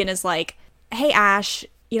when Keegan is like, hey, Ash,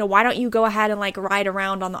 why don't you go ahead and like ride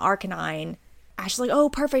around on the Arcanine? Ash is like, oh,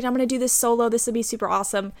 perfect. I'm going to do this solo. This will be super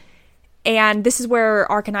awesome. And this is where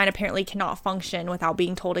Arcanine apparently cannot function without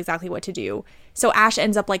being told exactly what to do. So Ash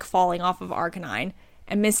ends up like falling off of Arcanine.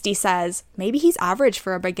 And Misty says, maybe he's average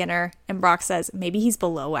for a beginner. And Brock says, maybe he's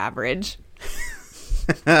below average.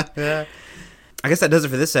 I guess that does it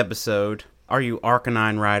for this episode. Are you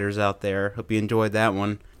Arcanine riders out there? Hope you enjoyed that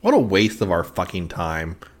one. What a waste of our fucking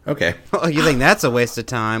time. Okay. Oh, you think that's a waste of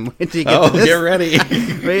time? Wait till you get Oh, to this. get ready.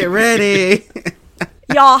 Get ready.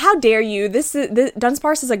 Y'all, how dare you? This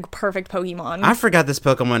Dunsparce is a perfect Pokemon. I forgot this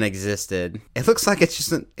Pokemon existed. It looks like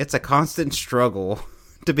it's a constant struggle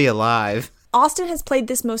to be alive. Austin has played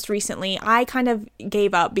this most recently. I kind of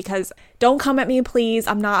gave up because, don't come at me, please.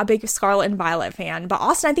 I'm not a big Scarlet and Violet fan. But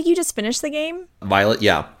Austin, I think you just finished the game. Violet,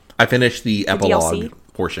 yeah. I finished the epilogue DLC?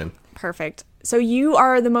 portion. Perfect. So you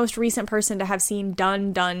are the most recent person to have seen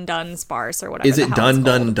Dunsparce or whatever. Is it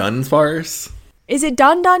Dunsparce? Is it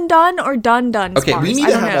Dun or Dunsparce? Okay, we need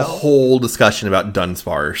to have a whole discussion about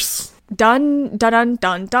Dunsparce. Dunsparce.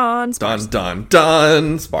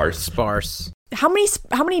 Dunsparce. Sparse. How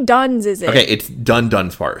many Duns is it? Okay, it's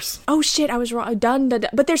Dunsparce. Oh shit, I was wrong. Dun.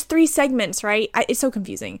 But there's 3 segments, right? It's so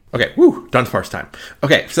confusing. Okay, woo, Dunsparce time.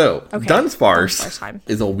 Okay, so Dunsparce time.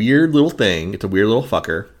 is a weird little thing. It's a weird little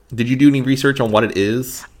fucker. Did you do any research on what it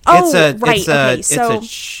is? Oh, right. Okay, so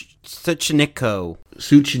it's a Tsuchinoko.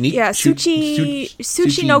 Yeah,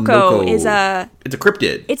 Tsuchinoko is It's a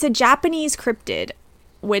cryptid. It's a Japanese cryptid,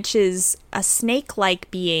 which is a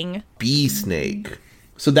snake-like being. Bee snake.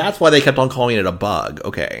 So that's why they kept on calling it a bug.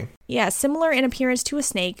 Okay. Yeah, similar in appearance to a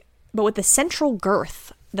snake, but with a central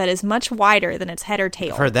girth that is much wider than its head or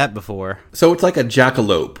tail. I've heard that before. So it's like a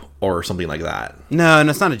jackalope or something like that. No,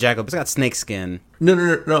 it's not a jackalope. It's got snake skin.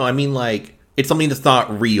 No. I mean, like, it's something that's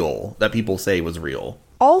not real that people say was real.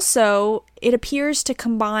 Also, it appears to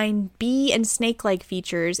combine bee and snake-like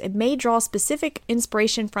features. It may draw specific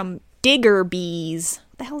inspiration from digger bees.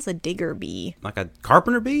 What the hell is a digger bee? Like a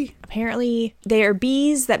carpenter bee? Apparently, they are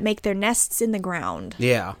bees that make their nests in the ground.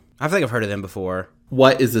 Yeah. I think I've heard of them before.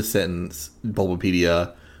 What is the sentence,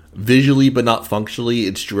 Bulbapedia? Visually but not functionally,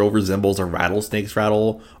 its drill resembles a rattlesnake's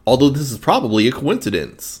rattle, although this is probably a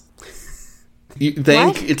coincidence. You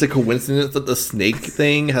think What? it's a coincidence that the snake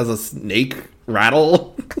thing has a snake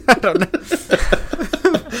rattle? I don't know.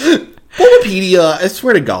 Bulbapedia, I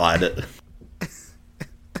swear to God.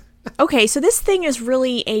 Okay, so this thing is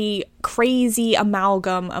really a crazy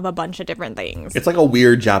amalgam of a bunch of different things. It's like a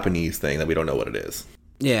weird Japanese thing that we don't know what it is.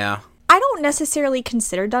 Yeah. I don't necessarily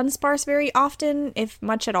consider Dunsparce very often, if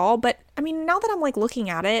much at all, but I mean, now that I'm like looking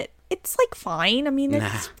at it, it's like fine. I mean,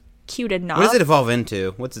 it's cute enough. What does it evolve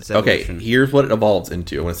into? What's its Okay, evolution? here's what it evolves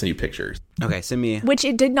into. I want to send you pictures. Okay, send me. Which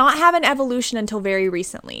it did not have an evolution until very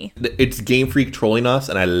recently. It's Game Freak trolling us,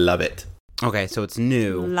 and I love it. Okay, so it's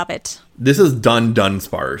new. Love it. This is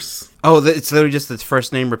Dunsparce. Oh, it's literally just its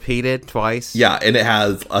first name repeated twice? Yeah, and it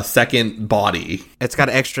has a second body. It's got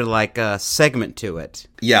an extra, segment to it.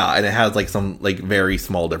 Yeah, and it has, some, very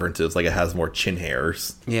small differences. Like, it has more chin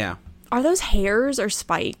hairs. Yeah. Are those hairs or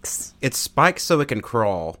spikes? It's spiked so it can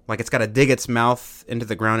crawl. Like, it's got to dig its mouth into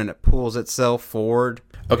the ground and it pulls itself forward.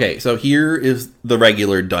 Okay, so here is the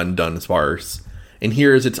regular Dunsparce. And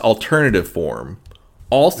here is its alternative form.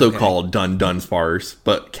 Also called Dunsparce,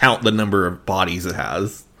 but count the number of bodies it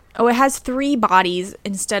has. Oh, it has 3 bodies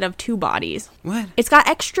instead of 2 bodies. What? It's got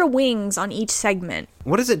extra wings on each segment.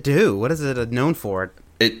 What does it do? What is it known for?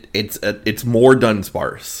 It's more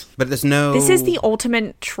Dunsparce. But there's no... This is the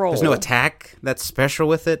ultimate troll. There's no attack that's special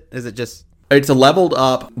with it? Is it just... It's a leveled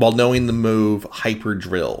up while knowing the move Hyper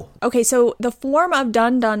Drill. Okay, so the form of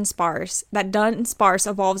Dunsparce that Dunsparce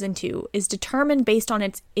evolves into is determined based on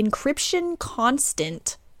its encryption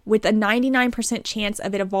constant, with a 99% chance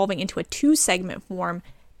of it evolving into a 2-segment form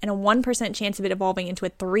and a 1% chance of it evolving into a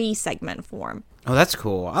 3-segment form. Oh, that's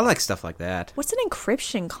cool. I like stuff like that. What's an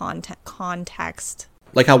encryption context?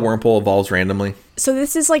 Like how Wurmple evolves randomly. So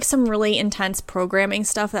this is like some really intense programming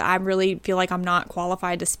stuff that I really feel like I'm not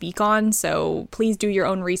qualified to speak on. So please do your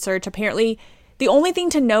own research. Apparently, the only thing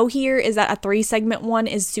to know here is that a 3-segment one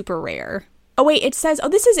is super rare. Oh wait, it says, oh,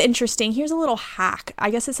 this is interesting. Here's a little hack. I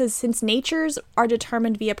guess it says, since natures are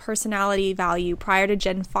determined via personality value prior to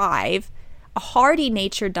Gen 5, a hardy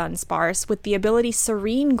nature Dunsparce with the ability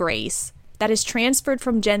Serene Grace that is transferred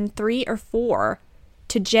from Gen 3 or 4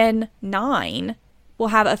 to Gen 9 will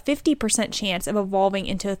have a 50% chance of evolving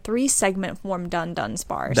into a 3-segment form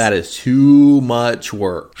Dunsparce. That is too much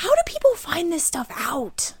work. How do people find this stuff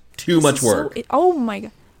out? Too much work. Oh my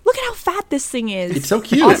god. Look at how fat this thing is. It's so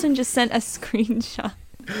cute. Austin just sent a screenshot.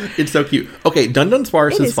 It's so cute. Okay,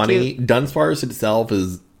 Dunsparce It is is funny. cute. Dunsparce itself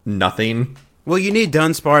is nothing. Well, you need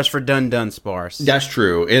Dunsparce for Dunsparce. That's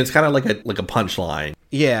true. And it's kind of like a punchline.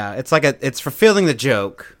 Yeah, it's fulfilling the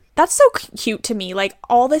joke. That's so cute to me. Like,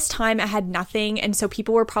 all this time I had nothing, and so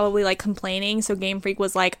people were probably like complaining. So Game Freak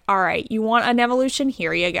was like, all right, you want an evolution?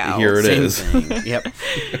 Here you go. Here it Same is. thing. Yep.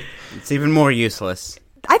 It's even more useless.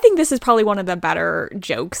 I think this is probably one of the better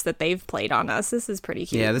jokes that they've played on us. This is pretty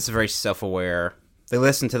cute. Yeah, this is very self-aware. They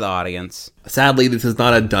listen to the audience. Sadly, this is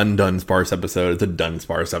not a Dunsparce episode. It's a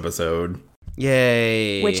Dunsparce episode.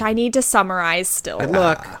 Yay. Which I need to summarize still. Good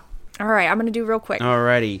luck. All right, I'm going to do real quick.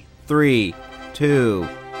 Alrighty. 3, 2,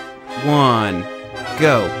 1,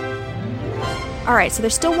 go. All right, so they're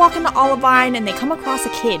still walking the Olivine, and they come across a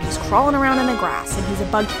kid who's crawling around in the grass, and he's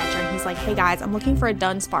a bug catcher, and he's like, hey guys, I'm looking for a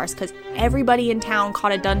Dunsparce, because everybody in town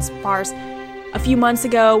caught a Dunsparce a few months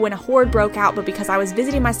ago when a horde broke out, but because I was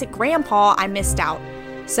visiting my sick grandpa, I missed out.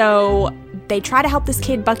 So they try to help this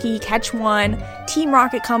kid, Bucky, catch one. Team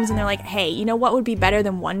Rocket comes, and they're like, hey, you know what would be better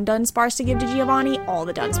than one Dunsparce to give to Giovanni? All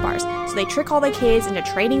the Dunsparce. So they trick all the kids into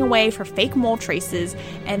trading away for fake mole traces,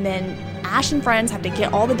 and then Ash and friends have to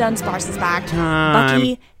get all the Dunsparces back. Time.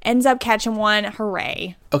 Bucky ends up catching one.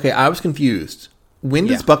 Hooray. Okay, I was confused. When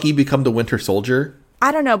does Yeah. Bucky become the Winter Soldier?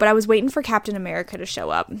 I don't know, but I was waiting for Captain America to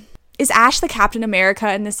show up. Is Ash the Captain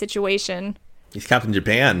America in this situation? He's Captain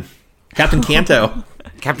Japan. Captain Kanto.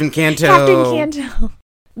 Captain Kanto. Captain Kanto.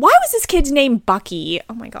 Why was this kid's name Bucky?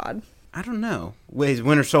 Oh my god. I don't know. Well, he's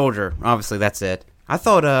Winter Soldier. Obviously, that's it. I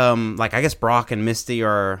thought, I guess Brock and Misty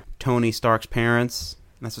are Tony Stark's parents.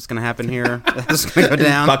 That's what's gonna happen here. That's what's gonna go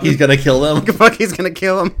down. Bucky's gonna kill him. Bucky's gonna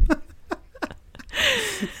kill him.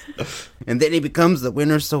 And then he becomes the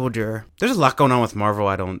Winter Soldier. There's a lot going on with Marvel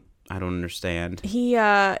I don't understand. He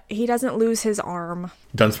doesn't lose his arm.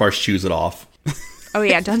 Dunsparce chews it off. Oh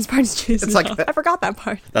yeah, Dunsparce chooses. It's like off. I forgot that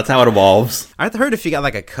part. That's how it evolves. I heard if you got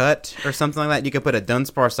like a cut or something like that, you could put a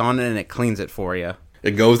Dunsparce on it and it cleans it for you.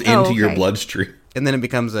 It goes into your okay. bloodstream. And then it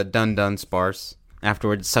becomes a Dunsparce.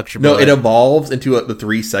 Afterwards, it sucks your No, blood. it evolves into the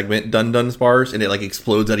 3-segment Dunsparce, and it like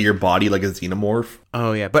explodes out of your body like a xenomorph.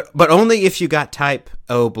 Oh yeah, but only if you got type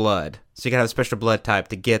O blood. So you gotta have a special blood type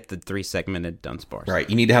to get the 3-segmented Dunsparce. Right.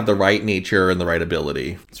 You need to have the right nature and the right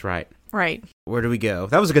ability. That's right. Right. Where do we go?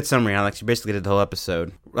 That was a good summary, Alex. You basically did the whole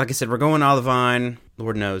episode. Like I said, we're going Olivine.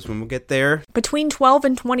 Lord knows when we'll get there. Between 12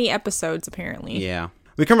 and 20 episodes, apparently. Yeah.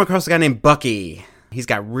 We come across a guy named Bucky. He's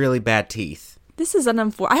got really bad teeth. This is an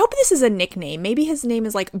I hope this is a nickname. Maybe his name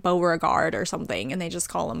is like Beauregard or something, and they just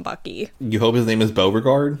call him Bucky. You hope his name is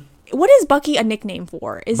Beauregard? What is Bucky a nickname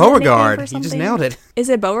for? Is it a nickname Beauregard. for You just something? nailed it. Is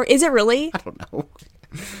it Beauregard? Is it really? I don't know.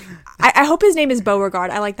 I hope his name is Beauregard.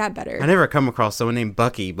 I like that better. I never come across someone named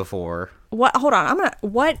Bucky before. What? Hold on.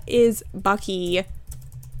 What is Bucky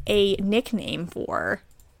a nickname for?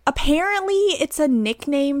 Apparently, it's a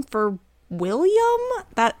nickname for William.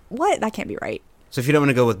 That can't be right. So if you don't want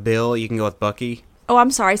to go with Bill, you can go with Bucky. Oh,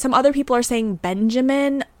 I'm sorry. Some other people are saying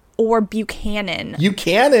Benjamin or Buchanan.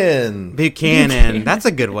 Buchanan. Buchanan. That's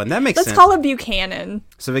a good one. That makes Let's sense. call him Buchanan.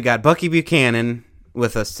 So we got Bucky Buchanan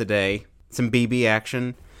with us today. Some BB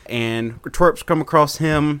action. And twerps come across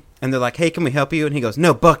him, and they're like, hey, can we help you? And he goes,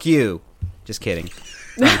 no, buck you. Just kidding.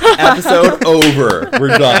 Episode over.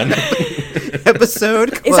 We're done.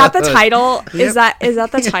 Episode Is that the closed. title? Yep. Is that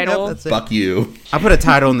the Yep, title? that's it. Fuck you. I put a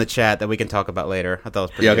title in the chat that we can talk about later. I thought it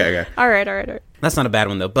was pretty Yeah, good. okay. All right. That's not a bad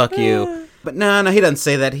one, though. Buck you. But no, he doesn't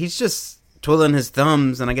say that. He's just twiddling his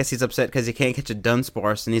thumbs, and I guess he's upset because he can't catch a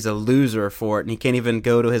Dunsparce, and he's a loser for it, and he can't even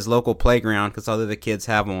go to his local playground because all the other kids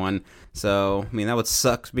have one. So, I mean, that would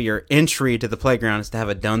suck to be your entry to the playground is to have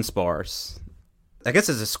a Dunsparce. I guess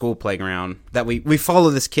it's a school playground that we follow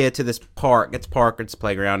this kid to this park. It's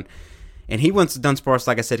playground. And he wants a Dunsparce,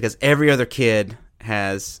 like I said, because every other kid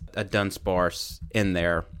has a Dunsparce in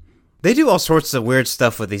there. They do all sorts of weird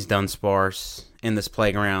stuff with these Dunsparce. in this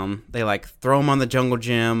playground. They like throw them on the jungle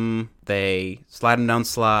gym. They slide them down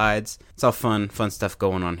slides. It's all fun stuff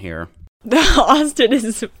going on here. Austin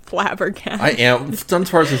is flabbergasted. I am.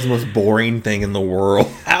 Dunsparce is the most boring thing in the world.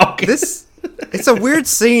 How can It's a weird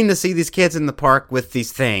scene to see these kids in the park with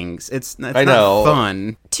these things. It's I not know.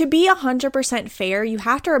 fun. To be 100% fair, you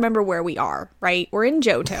have to remember where we are, right? We're in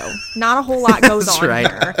Johto. Not a whole lot goes That's on right.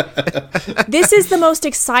 here. This is the most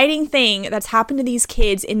exciting thing that's happened to these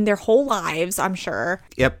kids in their whole lives, I'm sure.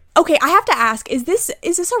 Yep. Okay, I have to ask, is this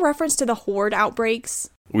a reference to the horde outbreaks?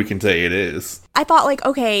 We can say it is. I thought, like,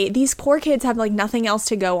 okay, these poor kids have, like, nothing else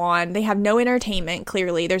to go on. They have no entertainment,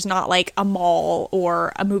 clearly. There's not, like, a mall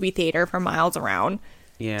or a movie theater for miles around.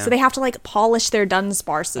 Yeah. So they have to, like, polish their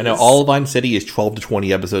Dunsparces. I know Olivine City is 12 to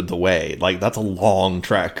 20 episodes away. Like, that's a long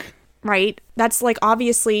trek. Right? That's, like,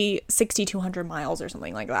 obviously 6,200 miles or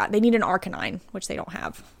something like that. They need an Arcanine, which they don't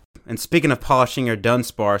have. And speaking of polishing your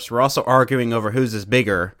Dunsparce, we're also arguing over whose is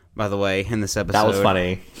bigger, by the way, in this episode. That was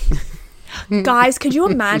funny. Guys, could you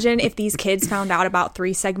imagine if these kids found out about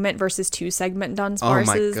 3-segment versus 2-segment Dunsparces? Oh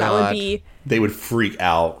my That God. They would freak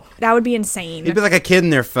out. would be insane. It'd be like a kid in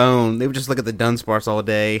their phone. They would just look at the Dunsparce all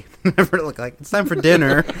day. Never look like, it's time for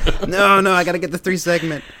dinner. No, I gotta get the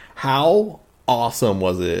 3-segment. How awesome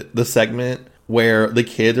was it, the segment where the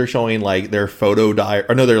kids are showing, like, their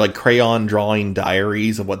they're, like, crayon drawing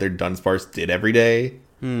diaries of what their Dunsparce did every day?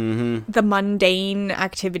 The mundane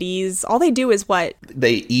activities. All they do is what?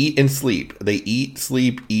 They eat and sleep. They eat,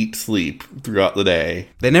 sleep throughout the day.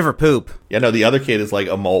 They never poop. Yeah, no, the other kid is like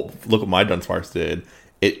a mole. Look what my Dunsparce did.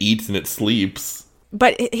 It eats and it sleeps.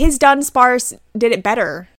 But his Dunsparce did it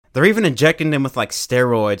better. They're even injecting them with like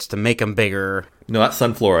steroids to make them bigger. No, that's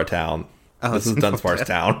Sunflora Town. Oh, This is Dunsparce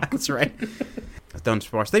Town. That's right.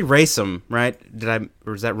 Dunsparce. They race them, right?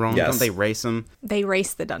 Or is that wrong? Yes. Don't they race them? They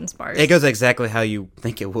race the Dunsparce. It goes exactly how you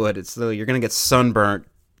think it would. It's you're gonna get sunburnt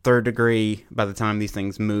 3rd degree by the time these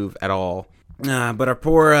things move at all. But our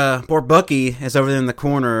poor Bucky is over there in the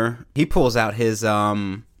corner. He pulls out his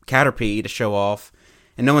Caterpie to show off,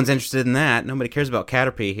 and no one's interested in that. Nobody cares about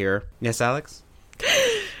Caterpie here. Yes, Alex?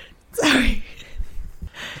 Sorry.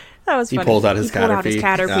 That was funny. pulls out his He pulled out his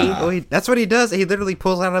Caterpie. Caterpie. Oh, that's what he does. He literally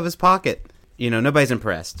pulls out of his pocket. You know, nobody's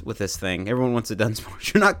impressed with this thing. Everyone wants a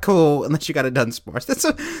Dunsparce. You're not cool unless you got a Dunsparce. That's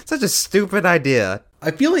such a stupid idea.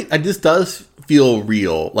 I feel like this does feel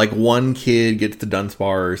real. Like, one kid gets the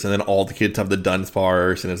Dunsparce, and then all the kids have the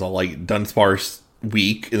Dunsparce, and it's all like Dunsparce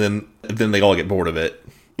week, and then they all get bored of it.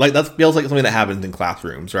 Like, that feels like something that happens in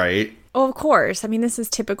classrooms, right? Oh, of course. I mean, this is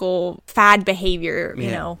typical fad behavior. You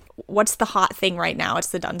Yeah. know, what's the hot thing right now? It's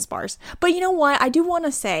the Dunsparce. But you know what? I do want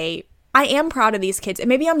to say I am proud of these kids. And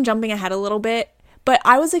maybe I'm jumping ahead a little bit, but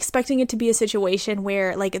I was expecting it to be a situation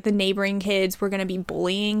where, like, the neighboring kids were going to be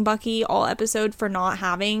bullying Bucky all episode for not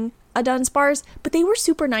having a Dunsparce, but they were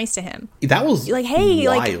super nice to him. That was Like, hey,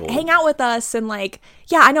 wild. like, hang out with us. And, like,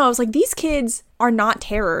 yeah, I know. I was like, these kids are not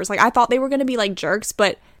terrors. Like, I thought they were going to be, like, jerks,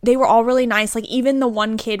 but they were all really nice. Like, even the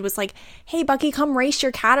one kid was like, hey, Bucky, come race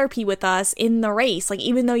your Caterpie with us in the race. Like,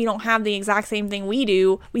 even though you don't have the exact same thing we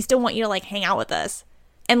do, we still want you to, like, hang out with us.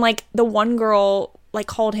 And, like, the one girl, like,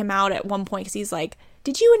 called him out at one point because he's like,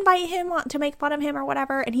 did you invite him to make fun of him or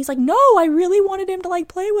whatever? And he's like, no, I really wanted him to, like,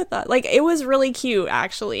 play with us. Like, it was really cute,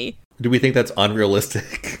 actually. Do we think that's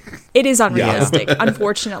unrealistic? It is unrealistic,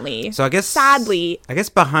 unfortunately. So I guess, sadly, I guess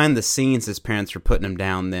behind the scenes, his parents were putting him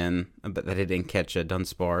down then, but that he didn't catch a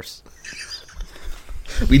Dunsparce.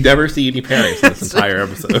 We never see any parents in this entire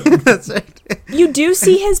episode. That's it. you do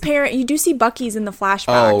see his parent. You do see Bucky's in the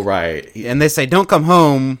flashback. Oh, right. And they say, don't come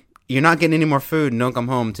home. You're not getting any more food, and don't come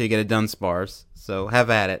home until you get a Dunsparce. So have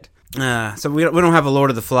at it. So we don't have a Lord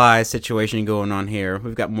of the Flies situation going on here.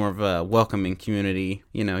 We've got more of a welcoming community.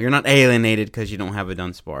 You know, you're not alienated because you don't have a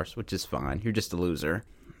Dunsparce, which is fine. You're just a loser.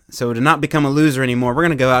 So to not become a loser anymore, we're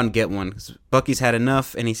going to go out and get one. 'Cause Bucky's had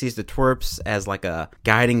enough, and he sees the twerps as like a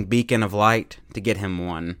guiding beacon of light to get him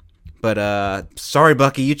one. But, sorry,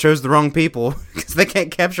 Bucky, you chose the wrong people, because they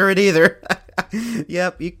can't capture it either.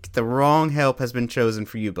 Yep, the wrong help has been chosen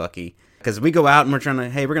for you, Bucky. Because we go out and we're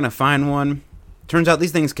going to find one. Turns out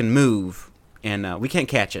these things can move, and we can't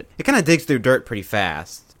catch it. It kind of digs through dirt pretty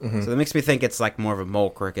fast. So that makes me think it's like more of a mole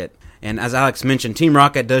cricket. And as Alex mentioned, Team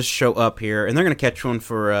Rocket does show up here, and they're going to catch one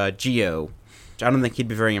for Geo, which I don't think he'd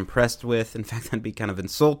be very impressed with. In fact, that'd be kind of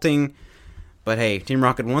insulting. But hey, Team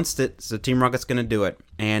Rocket wants it, so Team Rocket's going to do it.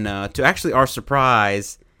 And to actually our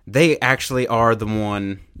surprise, they actually are the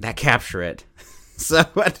one that capture it. So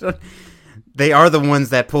they are the ones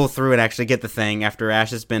that pull through and actually get the thing after Ash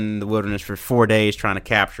has been in the wilderness for 4 days trying to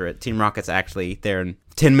capture it. Team Rocket's actually there in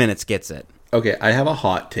 10 minutes gets it. Okay, I have a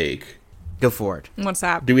hot take. Go for it. What's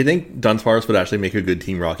that? Do we think Dunsparce would actually make a good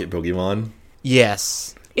Team Rocket Pokemon?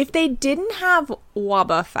 Yes. If they didn't have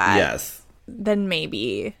Wobbuffet, Yes. then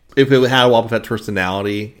maybe. If it had Wobbuffet's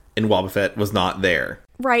personality and Wobbuffet was not there.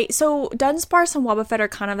 Right, so Dunsparce and Wobbuffet are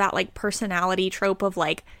kind of that, like, personality trope of,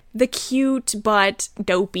 like, the cute but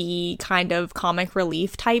dopey kind of comic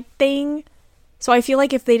relief type thing. So I feel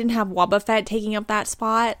like if they didn't have Wobbuffet taking up that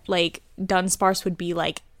spot, like, Dunsparce would be,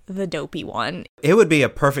 like, the dopey one. It would be a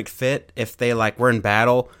perfect fit if they, like, were in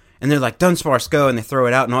battle, and they're like, Dunsparce, go, and they throw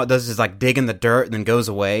it out, and all it does is, like, dig in the dirt and then goes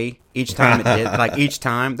away. Each time it did, like, each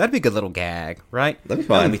time. That'd be a good little gag, right? That'd be That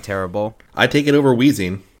fun. wouldn't be terrible. I'd take it over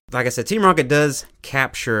Weezing. Like I said, Team Rocket does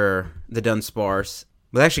capture the Dunsparce,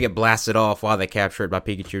 but they actually get blasted off while they capture it by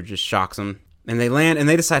Pikachu. Just shocks them. And they land, and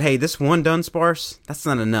they decide, hey, this one Dunsparce, that's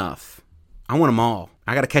not enough. I want them all.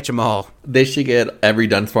 I gotta catch them all. They should get every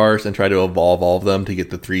Dunsparce and try to evolve all of them to get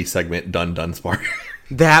the 3-segment Dunsparce.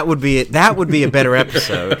 That would be it. That would be a better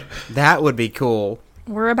episode. That would be cool.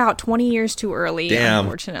 We're about 20 years too early, Damn.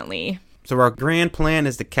 unfortunately. So our grand plan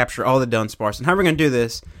is to capture all the Dunsparce. And how we're going to do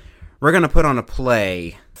this, we're going to put on a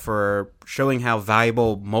play for showing how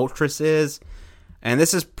valuable Moltres is. And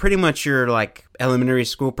this is pretty much your, like, elementary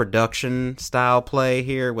school production style play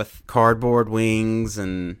here with cardboard wings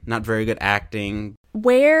and not very good acting.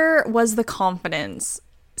 Where was the confidence?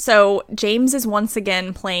 So James is once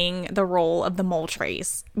again playing the role of the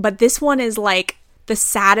Moltres, but this one is like the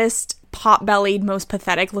saddest, pot-bellied, most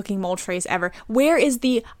pathetic-looking Moltres ever. Where is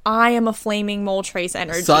the I am a flaming Moltres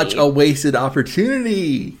energy? Such a wasted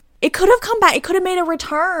opportunity. It could have come back. It could have made a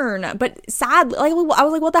return, but sad. Like, I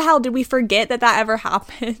was like, what the hell? Did we forget that ever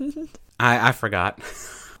happened? I forgot.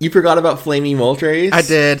 You forgot about Flaming Moltres? I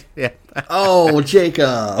did. Yeah. Oh,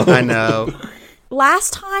 Jacob. I know.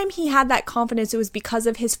 Last time he had that confidence, it was because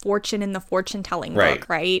of his fortune in the fortune-telling book,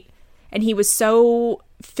 right? And he was so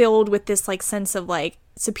filled with this, like, sense of, like,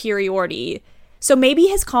 superiority. So maybe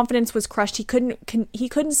his confidence was crushed. He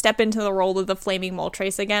couldn't step into the role of the Flaming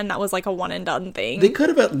Moltres again. That was, like, a one-and-done thing. They could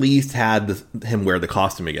have at least had him wear the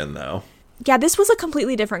costume again, though. Yeah, this was a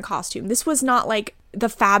completely different costume. This was not, like, the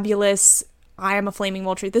fabulous I am a Flaming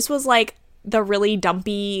Moltres. This was, like, the really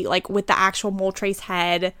dumpy, like, with the actual Moltres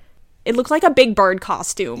head. It looked like a Big Bird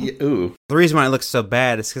costume. Yeah, ooh. The reason why it looks so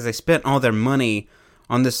bad is because they spent all their money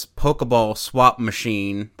on this Pokeball swap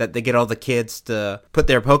machine that they get all the kids to put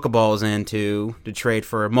their Pokeballs into to trade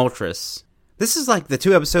for Moltres. This is like the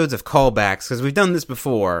 2 episodes of callbacks, because we've done this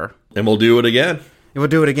before. And we'll do it again. And we'll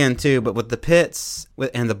do it again, too, but with the pits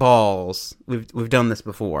and the balls, we've done this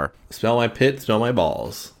before. Smell my pit, smell my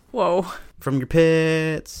balls. Whoa. From your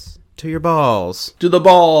pits to your balls. To the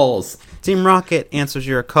balls. Team Rocket answers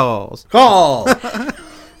your calls. Call.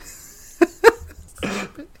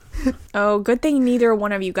 Oh, good thing neither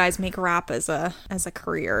one of you guys make rap as a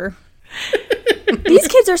career. These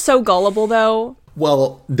kids are so gullible, though.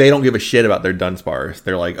 Well, they don't give a shit about their Dunsparce.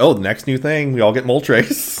 They're like, oh, the next new thing, we all get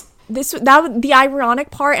Moltres. The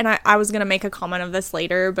ironic part, and I was gonna make a comment of this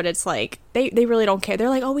later, but it's like they really don't care. They're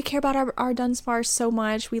like, oh, we care about our Dunsparce so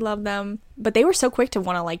much, we love them, but they were so quick to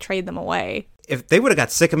want to, like, trade them away. If they would have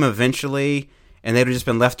got sick of them eventually, and they would have just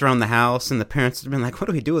been left around the house, and the parents would have been like, what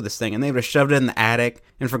do we do with this thing? And they would have shoved it in the attic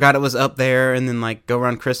and forgot it was up there, and then, like, go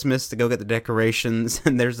around Christmas to go get the decorations,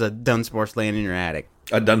 and there's a Dunsparce laying in your attic.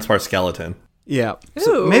 A Dunsparce skeleton. Yeah.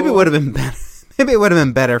 So Ooh. maybe it would have been better. Maybe it would have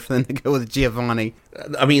been better for them to go with Giovanni.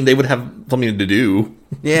 I mean, they would have something to do.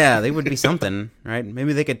 Yeah, they would be something, right?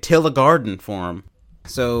 Maybe they could till a garden for him.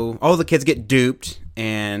 So all the kids get duped,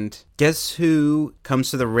 and guess who comes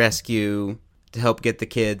to the rescue to help get the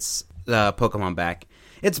kids' Pokemon back?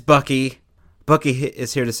 It's Bucky. Bucky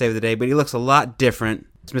is here to save the day, but he looks a lot different.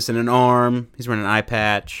 He's missing an arm. He's wearing an eye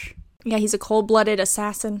patch. Yeah, he's a cold-blooded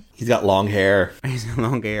assassin. He's got long hair. He's got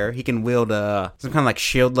long hair. He can wield some kind of like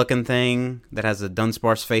shield-looking thing that has a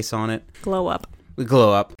Dunsparce face on it. Glow up. We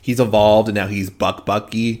glow up. He's evolved, and now he's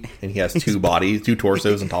Bucky, and he has 2 bodies, 2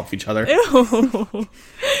 torsos on top of each other. Ew.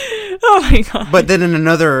 Oh my god. But then in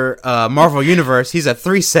another Marvel universe, he's a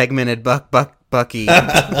 3-segmented Bucky.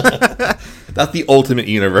 That's the ultimate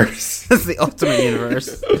universe. That's the ultimate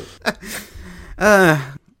universe.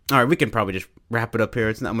 All right, we can probably just wrap it up here.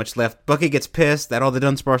 It's not much left. Bucky gets pissed that all the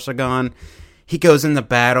Dunsparce are gone. He goes into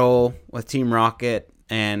battle with Team Rocket,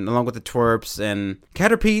 and along with the twerps, and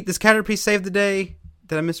Caterpie. Does Caterpie save the day?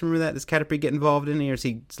 Did I misremember that? Does Caterpie get involved in here, or is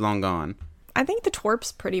he long gone? I think the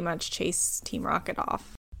twerps pretty much chase Team Rocket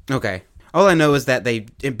off. Okay. All I know is that they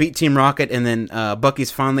beat Team Rocket, and then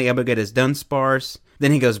Bucky's finally able to get his Dunsparce.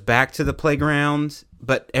 Then he goes back to the playground,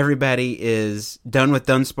 but everybody is done with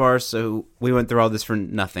Dunsparce, so we went through all this for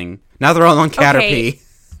nothing. Now they're all on Caterpie.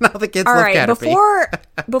 Okay. Now the kids All love right, Caterpie.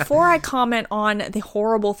 before I comment on the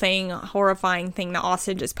horrifying thing that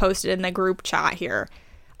Austin just posted in the group chat here,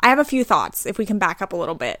 I have a few thoughts if we can back up a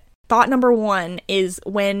little bit. Thought number one is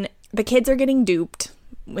when the kids are getting duped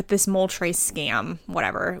with this mole trace scam,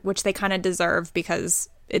 whatever, which they kind of deserve because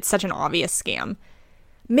it's such an obvious scam.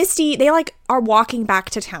 Misty, they like are walking back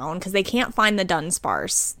to town because they can't find the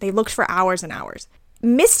Dunsparce. They looked for hours and hours.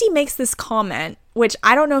 Misty makes this comment, which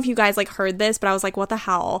I don't know if you guys like heard this, but I was like, what the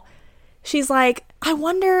hell? She's like, I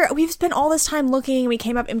wonder, we've spent all this time looking and we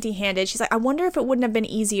came up empty-handed. She's like, I wonder if it wouldn't have been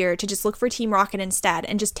easier to just look for Team Rocket instead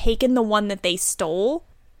and just taken the one that they stole.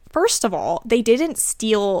 First of all, they didn't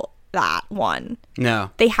steal that one.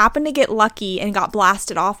 No. They happened to get lucky and got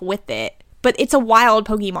blasted off with it. But it's a wild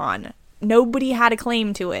Pokemon. Nobody had a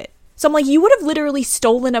claim to it. So I'm like, you would have literally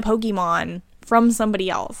stolen a Pokemon from somebody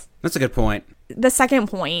else. That's a good point. The second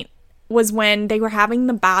point was when they were having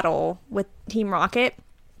the battle with Team Rocket.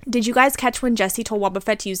 Did you guys catch when Jessie told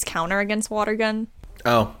Wobbuffet to use counter against Water Gun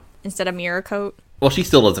Oh. instead of Mirror Coat? Well, she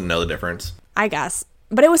still doesn't know the difference. I guess.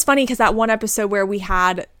 But it was funny because that one episode where we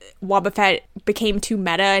had Wobbuffet became too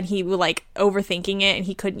meta and he was like overthinking it and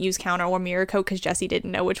he couldn't use counter or Mirror Coat because Jessie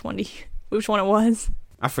didn't know which one it was.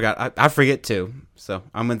 I forgot. I forget too. So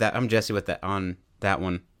I'm with that. I'm Jesse with that on that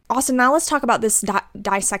one. Austin, now let's talk about this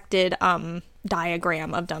dissected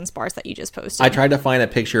diagram of Dunsparce that you just posted. I tried to find a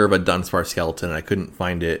picture of a Dunsparce skeleton and I couldn't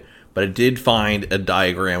find it, but I did find a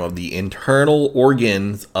diagram of the internal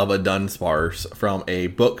organs of a Dunsparce from a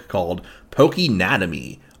book called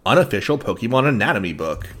Pokenatomy, unofficial Pokemon anatomy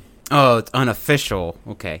book. Oh, it's unofficial.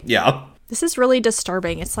 Okay. Yeah. This is really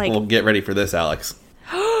disturbing. It's like, Well, get ready for this, Alex.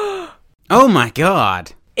 Oh my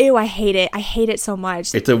god. ew, I hate it. I hate it so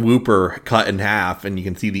much. It's a Wooper cut in half, and you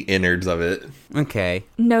can see the innards of it. Okay.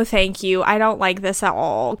 No, thank you. I don't like this at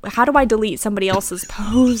all. How do I delete somebody else's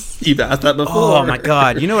post? You've asked that before. Oh my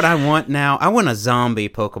god. You know what I want now? I want a zombie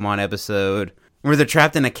Pokemon episode where they're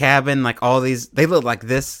trapped in a cabin, like all these, they look like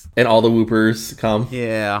this. And all the Woopers come.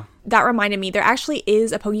 Yeah. That reminded me, there actually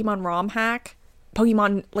is a Pokemon ROM hack.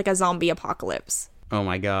 Pokemon, like a zombie apocalypse. Oh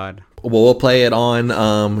my god. Well, we'll play it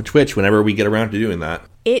on Twitch whenever we get around to doing that.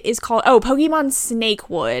 It is called, Pokemon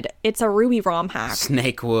Snakewood. It's a Ruby ROM hack.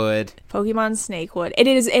 Snakewood. Pokemon Snakewood. It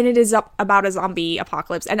is about a zombie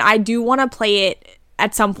apocalypse. And I do want to play it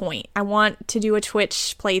at some point. I want to do a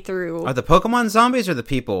Twitch playthrough. Are the Pokemon zombies or the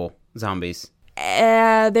people zombies?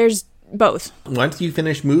 There's both. Once you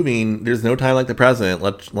finish moving, there's no time like the present.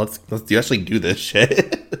 Let's actually do this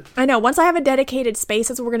shit. I know. Once I have a dedicated space,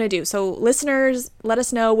 that's what we're going to do. So listeners, let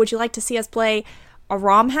us know. Would you like to see us play a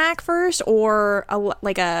ROM hack first or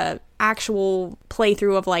a actual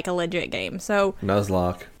playthrough of like a legit game? So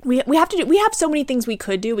Nuzlocke. we have so many things we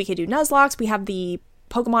could do. We could do Nuzlocks. We have the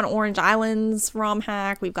Pokemon Orange Islands ROM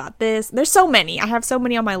hack. We've got this. There's so many. I have so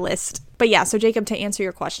many on my list. But yeah, so Jacob, to answer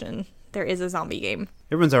your question, there is a zombie game.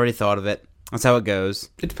 Everyone's already thought of it. That's how it goes.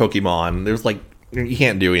 It's Pokemon. There's you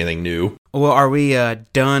can't do anything new. Well, are we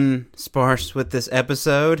done sparse with this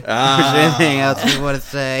episode? Is there anything else you want to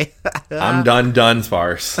say? I'm done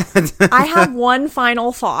sparse. I have one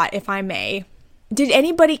final thought, if I may. Did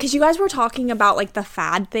anybody, because you guys were talking about like the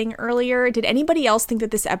fad thing earlier, did anybody else think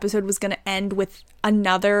that this episode was going to end with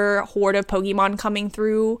another horde of Pokemon coming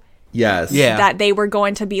through? Yes. Yeah. That they were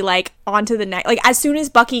going to be like on to the next, like as soon as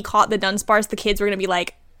Bucky caught the Dunsparce, the kids were going to be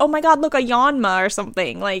like, oh my god, look, a Yanma or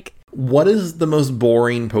something. Like, What is the most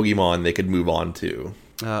boring Pokemon they could move on to?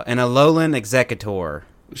 An Alolan Executor.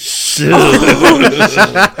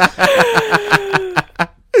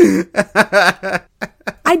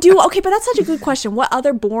 I do, okay, but that's such a good question. What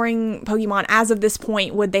other boring Pokemon as of this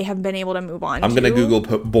point would they have been able to move on I'm to? going to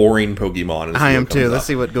Google boring Pokemon. And see I am what comes too. up. Let's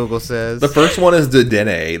see what Google says. The first one is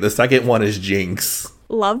Dedenne. The second one is Jinx.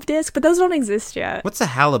 Love Disc, but those don't exist yet. What's a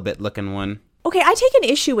halibut looking one? Okay, I take an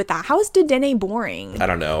issue with that. How is Dedenne boring? I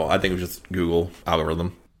don't know. I think it was just Google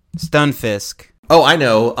algorithm. Stunfisk. Oh, I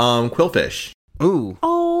know. Quillfish. Ooh.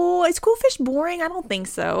 Oh, is Coolfish boring? I don't think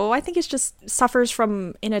so. I think it's just suffers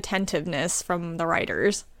from inattentiveness from the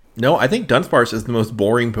writers. No, I think Dunsparce is the most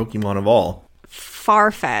boring Pokemon of all.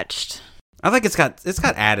 Far-fetched. I think it's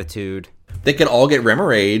got attitude. They could all get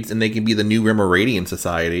Remoraid's, and they can be the new Remoradian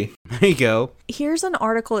Society. There you go. Here's an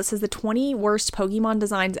article that says the 20 worst Pokemon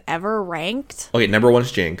designs ever ranked. Okay, number one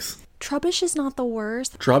is Jinx. Trubbish is not the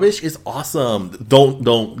worst. Trubbish is awesome.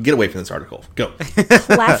 Don't get away from this article. Go.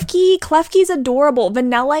 Klefki's adorable.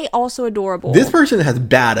 Vanilla also adorable. This person has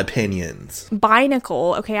bad opinions.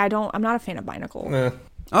 Binacle. Okay, I'm not a fan of Binacle. Oh,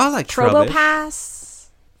 I like Trubbish. Trobopass.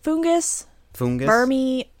 Fungus. Fungus.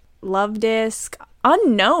 Burmy. Love Disc.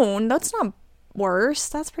 Unknown. That's not worse.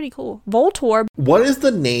 That's pretty cool. Voltorb. What is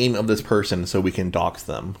the name of this person so we can dox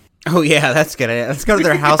them? Oh, yeah, that's good. Let's go to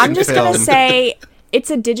their house I'm and just film. going to say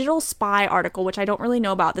it's a Digital Spy article, which I don't really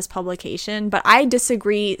know about this publication, but I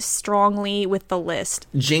disagree strongly with the list.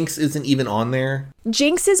 Jinx isn't even on there.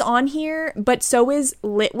 Jinx is on here, but so is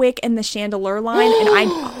Litwick and the Chandelure line, and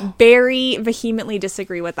I very vehemently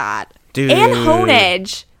disagree with that. Dude. And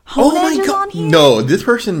Honedge. Honedge is on here? No, this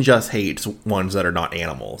person just hates ones that are not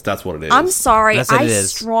animals. That's what it is. I'm sorry. That's what I it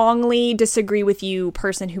is. strongly disagree with you,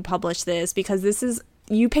 person who published this, because this is,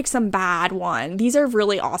 you picked some bad one. These are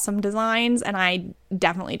really awesome designs, and I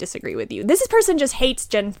definitely disagree with you. This person just hates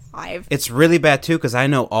Gen 5. It's really bad, too, because I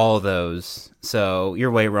know all those. So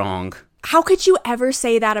you're way wrong. How could you ever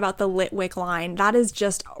say that about the Litwick line? That is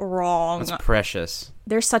just wrong. It's precious.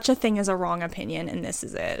 There's such a thing as a wrong opinion, and this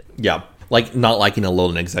is it. Yeah. Like, not liking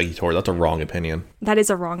Alolan Exeggutor. That's a wrong opinion. That is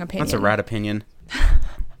a wrong opinion. That's a right opinion.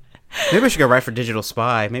 Maybe we should go write for Digital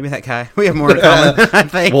Spy. Maybe that guy. We have more in common, I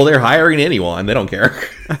think. Well, they're hiring anyone. They don't care.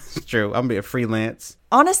 It's true. I'm going to be a freelance.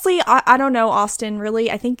 Honestly, I don't know, Austin, really.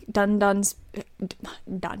 I think Dunsparce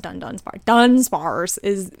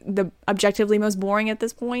is the objectively most boring at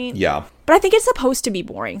this point. Yeah. But I think it's supposed to be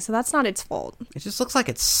boring, so that's not its fault. It just looks like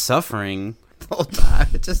it's suffering the whole time.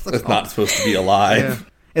 It just looks It's not supposed to be alive. Yeah.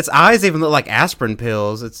 Its eyes even look like aspirin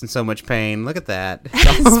pills. It's in so much pain. Look at that.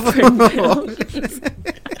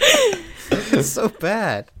 It's so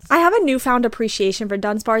bad. I have a newfound appreciation for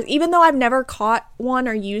Dunsparce, even though I've never caught one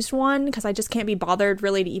or used one, because I just can't be bothered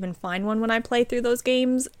really to even find one when I play through those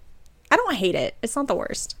games. I don't hate it. It's not the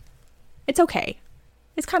worst. It's okay.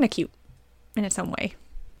 It's kind of cute in its own way.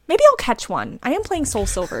 Maybe I'll catch one. I am playing Soul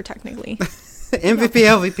Silver, technically. MVP,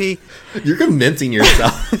 LVP. You're convincing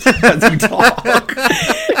yourself as you talk.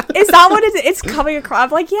 Is that what it's coming across? I'm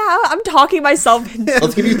like, yeah, I'm talking myself into.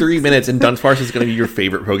 Let's give you 3 minutes, and Dunsparce is going to be your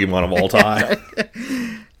favorite Pokemon of all time.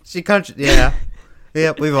 Yeah.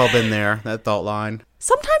 Yep, we've all been there. That thought line.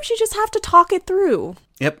 Sometimes you just have to talk it through.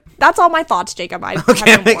 Yep. That's all my thoughts, Jacob. I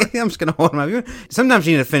Okay, have no more. I'm just going to hold my... Sometimes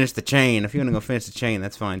you need to finish the chain. If you want to go finish the chain,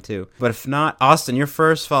 that's fine too. But if not, Austin, you're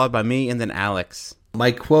first, followed by me, and then Alex.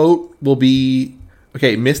 My quote will be,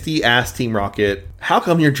 okay, Misty asked Team Rocket, how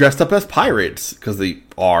come you're dressed up as pirates? Because they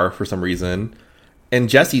are, for some reason. And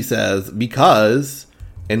Jessie says, because.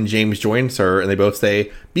 And James joins her, and they both say,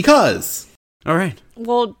 because. All right.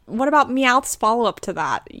 Well, what about Meowth's follow-up to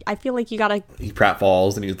that? I feel like you gotta... He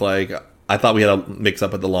pratfalls, and he's like, I thought we had a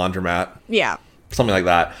mix-up at the laundromat. Yeah. Something like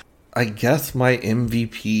that. I guess my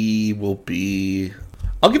MVP will be...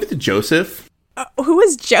 I'll give it to Joseph. Who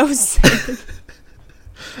is Joseph?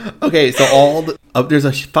 Okay, so there's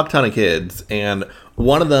a fuck ton of kids, and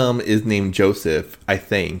one of them is named Joseph, I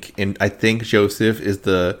think. And I think Joseph is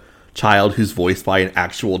the child who's voiced by an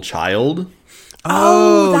actual child.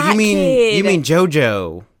 Oh, that you mean kid. you mean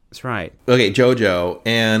JoJo? That's right. Okay, JoJo,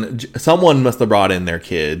 and someone must have brought in their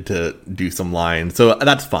kid to do some lines, so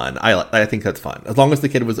that's fun. I think that's fun. As long as the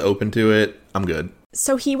kid was open to it, I'm good.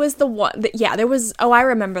 So he was the one... yeah, there was... Oh, I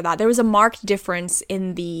remember that. There was a marked difference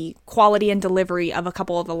in the quality and delivery of a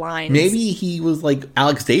couple of the lines. Maybe he was like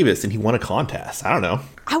Alex Davis and he won a contest. I don't know.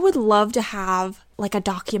 I would love to have like a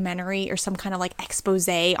documentary or some kind of like expose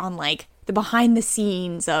on like the behind the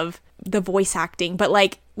scenes of the voice acting, but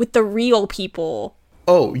like with the real people.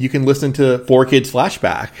 Oh, you can listen to 4Kids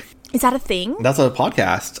Flashback. Is that a thing? That's a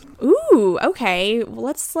podcast. Ooh, okay. Well,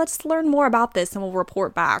 let's learn more about this and we'll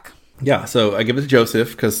report back. Yeah, so I give it to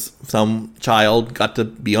Joseph because some child got to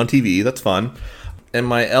be on TV. That's fun. And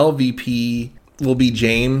my LVP will be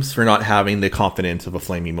James for not having the confidence of a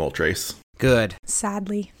flaming Moltres. Good.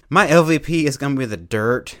 Sadly. My LVP is going to be the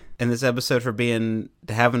dirt in this episode for having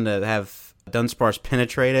to have Dunsparce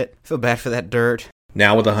penetrate it. I feel bad for that dirt.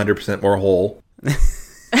 Now with 100% more hole. The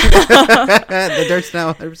dirt's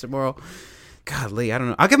now 100% moral. Godly, I don't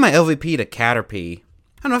know. I'll give my LVP to Caterpie.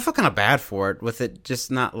 I don't know, I feel kind of bad for it, with it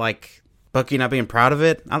just not like Bucky not being proud of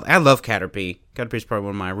it. I love Caterpie. Caterpie's probably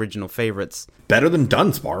one of my original favorites. Better than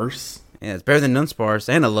Dunsparce. Yeah, it's better than Dunsparce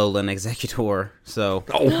and Alolan Exeggutor. So,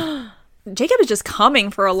 Oh, Jacob is just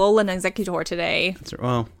coming for a Alolan Exeggutor today.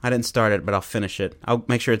 well, I didn't start it, but I'll finish it. I'll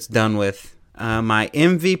make sure it's done with. My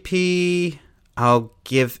MVP, I'll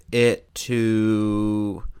give it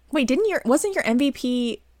to... Wait, wasn't your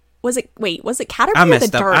MVP... Was it Caterpie I or the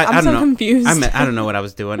messed up. dirt? I I'm don't so know. confused. I don't know what I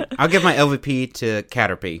was doing. I'll give my LVP to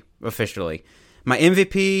Caterpie, officially. My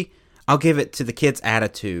MVP, I'll give it to the kids'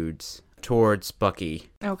 attitudes towards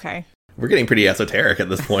Bucky. Okay. we're getting pretty esoteric at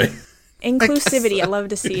this point. Inclusivity, I love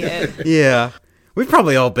to see it. Yeah. We've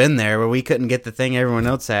probably all been there where we couldn't get the thing everyone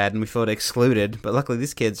else had and we felt excluded. But luckily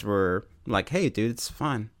these kids were like, hey, dude, it's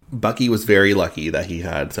fine. Bucky was very lucky that he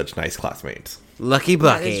had such nice classmates. Lucky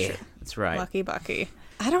That is Bucky. true. That's right. Lucky Bucky.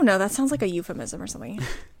 I don't know. That sounds like a euphemism or something.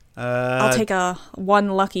 I'll take a one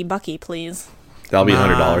Lucky Bucky, please. That'll be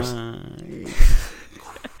 $100.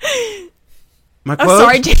 My Oh, quote.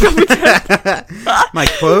 sorry, Jacob. My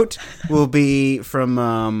quote will be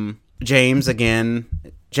from James again.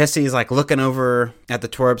 Jesse's like looking over at the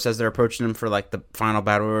Torps as they're approaching him for like the final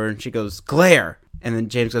battle order, and she goes, "Glare!" And then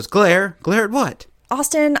James goes, "Glare? Glare at what?"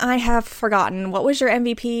 Austin, I have forgotten. What was your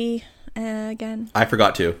MVP again? I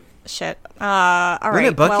forgot to. Shit. All Wasn't right.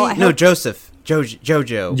 it Bucky? Well, I No, hope- Joseph.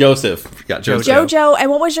 Jojo. Joseph. Yeah, Joseph. Jojo. And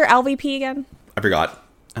what was your LVP again? I forgot.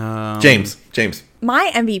 James. My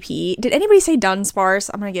MVP. Did anybody say Dunsparce?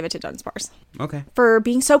 I'm gonna give it to Dunsparce Okay. for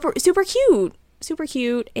being super cute, super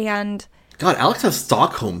cute. And God, Alex has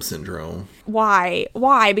Stockholm Syndrome. why?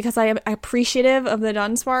 Because I am appreciative of the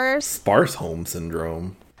Dunsparce. Sparse Home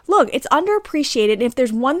Syndrome. Look, it's underappreciated. And if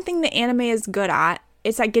there's one thing the anime is good at,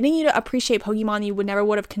 it's at getting you to appreciate Pokemon you would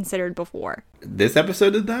have considered before. This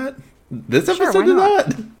episode did that? This Sure, episode why did not?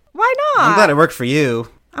 that? Why not? I'm glad it worked for you.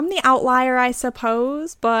 I'm the outlier, I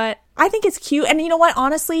suppose, but I think it's cute. And you know what?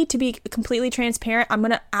 Honestly, to be completely transparent, I'm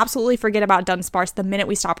going to absolutely forget about Dunsparce the minute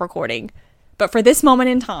we stop recording. But for this moment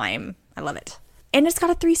in time, I love it. And it's got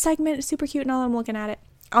a 3-segment. It's super cute now that I'm looking at it.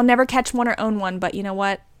 I'll never catch one or own one, but you know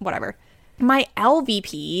what? Whatever. My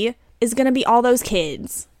LVP is going to be all those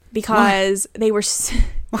kids because they were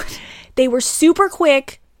they were super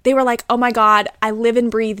quick. They were like, "Oh my God, I live and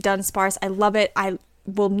breathe Dunsparce. I love it. I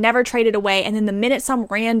will never trade it away." And then the minute some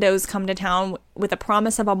randos come to town with a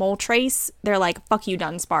promise of a Moltres, they're like, "Fuck you,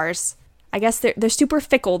 Dunsparce." I guess they're super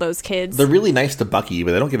fickle, those kids. They're really nice to Bucky,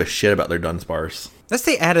 but they don't give a shit about their Dunsparce. That's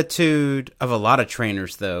the attitude of a lot of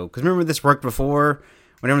trainers, though. Because remember this worked before?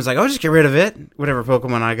 When everyone's like, "Oh, just get rid of it. Whatever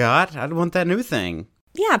Pokemon I got. I don't want that new thing."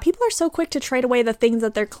 Yeah, people are so quick to trade away the things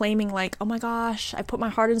that they're claiming, like, "Oh my gosh, I put my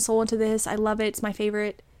heart and soul into this. I love it. It's my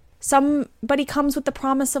favorite." Somebody comes with the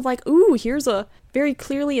promise of like, "Ooh, here's a very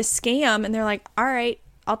clearly a scam," and they're like, "All right,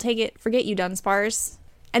 I'll take it. Forget you, Dunsparce."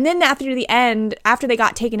 And then after the end, after they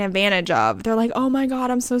got taken advantage of, they're like, "Oh my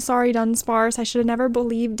God, I'm so sorry, Dunsparce. I should have never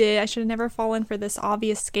believed it. I should have never fallen for this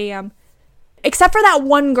obvious scam." Except for that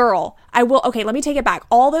one girl. Okay, let me take it back.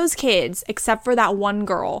 All those kids, except for that one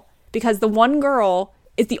girl. Because the one girl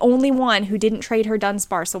is the only one who didn't trade her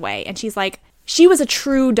Dunsparce away. And she's like, she was a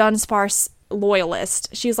true Dunsparce loyalist.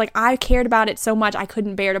 She was like, "I cared about it so much I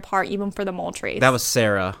couldn't bear to part even for the Moltres." That was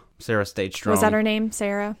Sarah. Sarah stayed strong. Was that her name?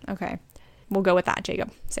 Sarah? Okay. We'll go with that,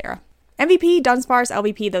 Jacob. Sarah. MVP, Dunsparce,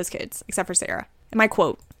 LVP, those kids, except for Sarah. And my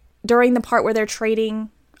quote, during the part where they're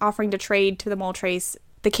offering to trade to the Moltres,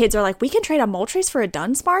 the kids are like, "We can trade a Moltres for a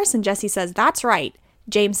Dunsparce?" And Jesse says, "That's right."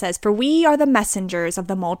 James says, "For we are the messengers of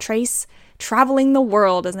the Moltres, traveling the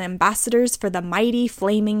world as ambassadors for the mighty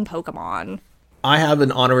flaming Pokemon." I have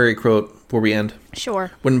an honorary quote before we end.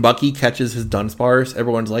 Sure. When Bucky catches his Dunsparce,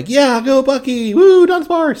 everyone's like, "Yeah, go Bucky! Woo,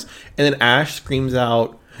 Dunsparce!" And then Ash screams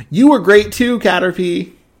out, "You were great too,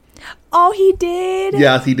 Caterpie!" Oh, he did?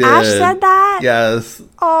 Yes, he did. Ash said that? Yes.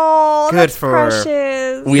 Oh, Good that's for-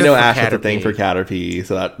 precious. We Good know for Ash had a thing Caterpie. for Caterpie,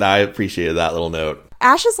 so that I appreciated that little note.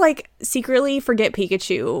 Ash is like secretly forget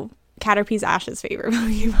Pikachu. Caterpie's Ash's favorite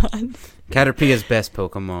Pokemon. Caterpie is best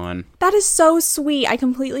Pokemon. That is so sweet. I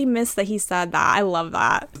completely missed that he said that. I love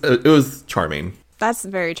that. It was charming. That's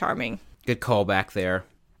very charming. Good callback there.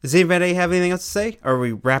 Does anybody have anything else to say? Or are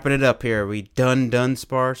we wrapping it up here? Are we done,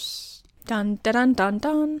 Sparse? Dun dun dun dun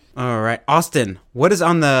dun. All right. Austin, what is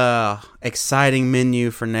on the exciting menu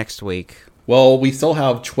for next week? Well, we still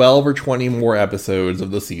have 12 or 20 more episodes of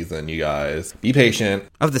the season, you guys. Be patient.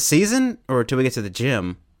 Of the season? Or till we get to the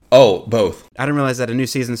gym? Oh, both. I didn't realize that a new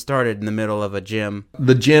season started in the middle of a gym.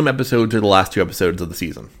 The gym episodes are the last 2 episodes of the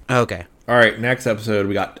season. Okay. All right, next episode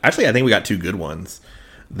we got... Actually, I think we got 2 good ones.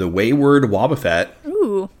 The Wayward Wobbuffet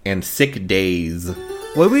Ooh. and Sick Days.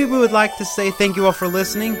 Well, we would like to say thank you all for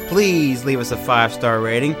listening. Please leave us a 5-star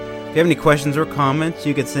rating. If you have any questions or comments,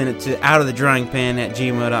 you can send it to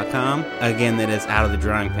outofthedryingpan@gmail.com. Again, that is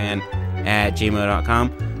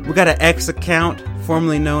outofthedryingpan@gmail.com. We got an X account,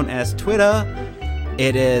 formerly known as Twitter.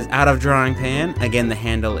 It is Out of Drying Pan. Again, the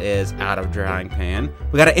handle is Out of Drying Pan.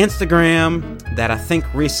 We got an Instagram that I think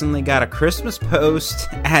recently got a Christmas post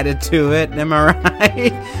added to it. Am I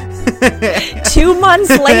right? 2 months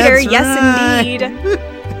later, That's yes right. indeed.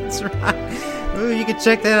 That's right. Ooh, you can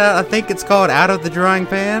check that out. I think it's called Out of the Drying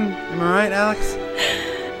Pan. Am I right, Alex?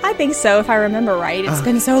 I think so, if I remember right. It's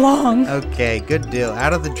been so long. Okay, good deal.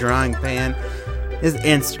 Out of the Drying Pan is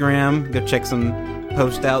Instagram. Go check some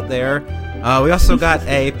posts out there. We also got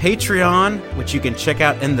a Patreon, which you can check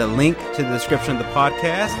out in the link to the description of the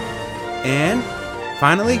podcast. And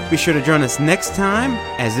Finally, be sure to join us next time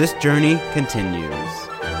as this journey continues.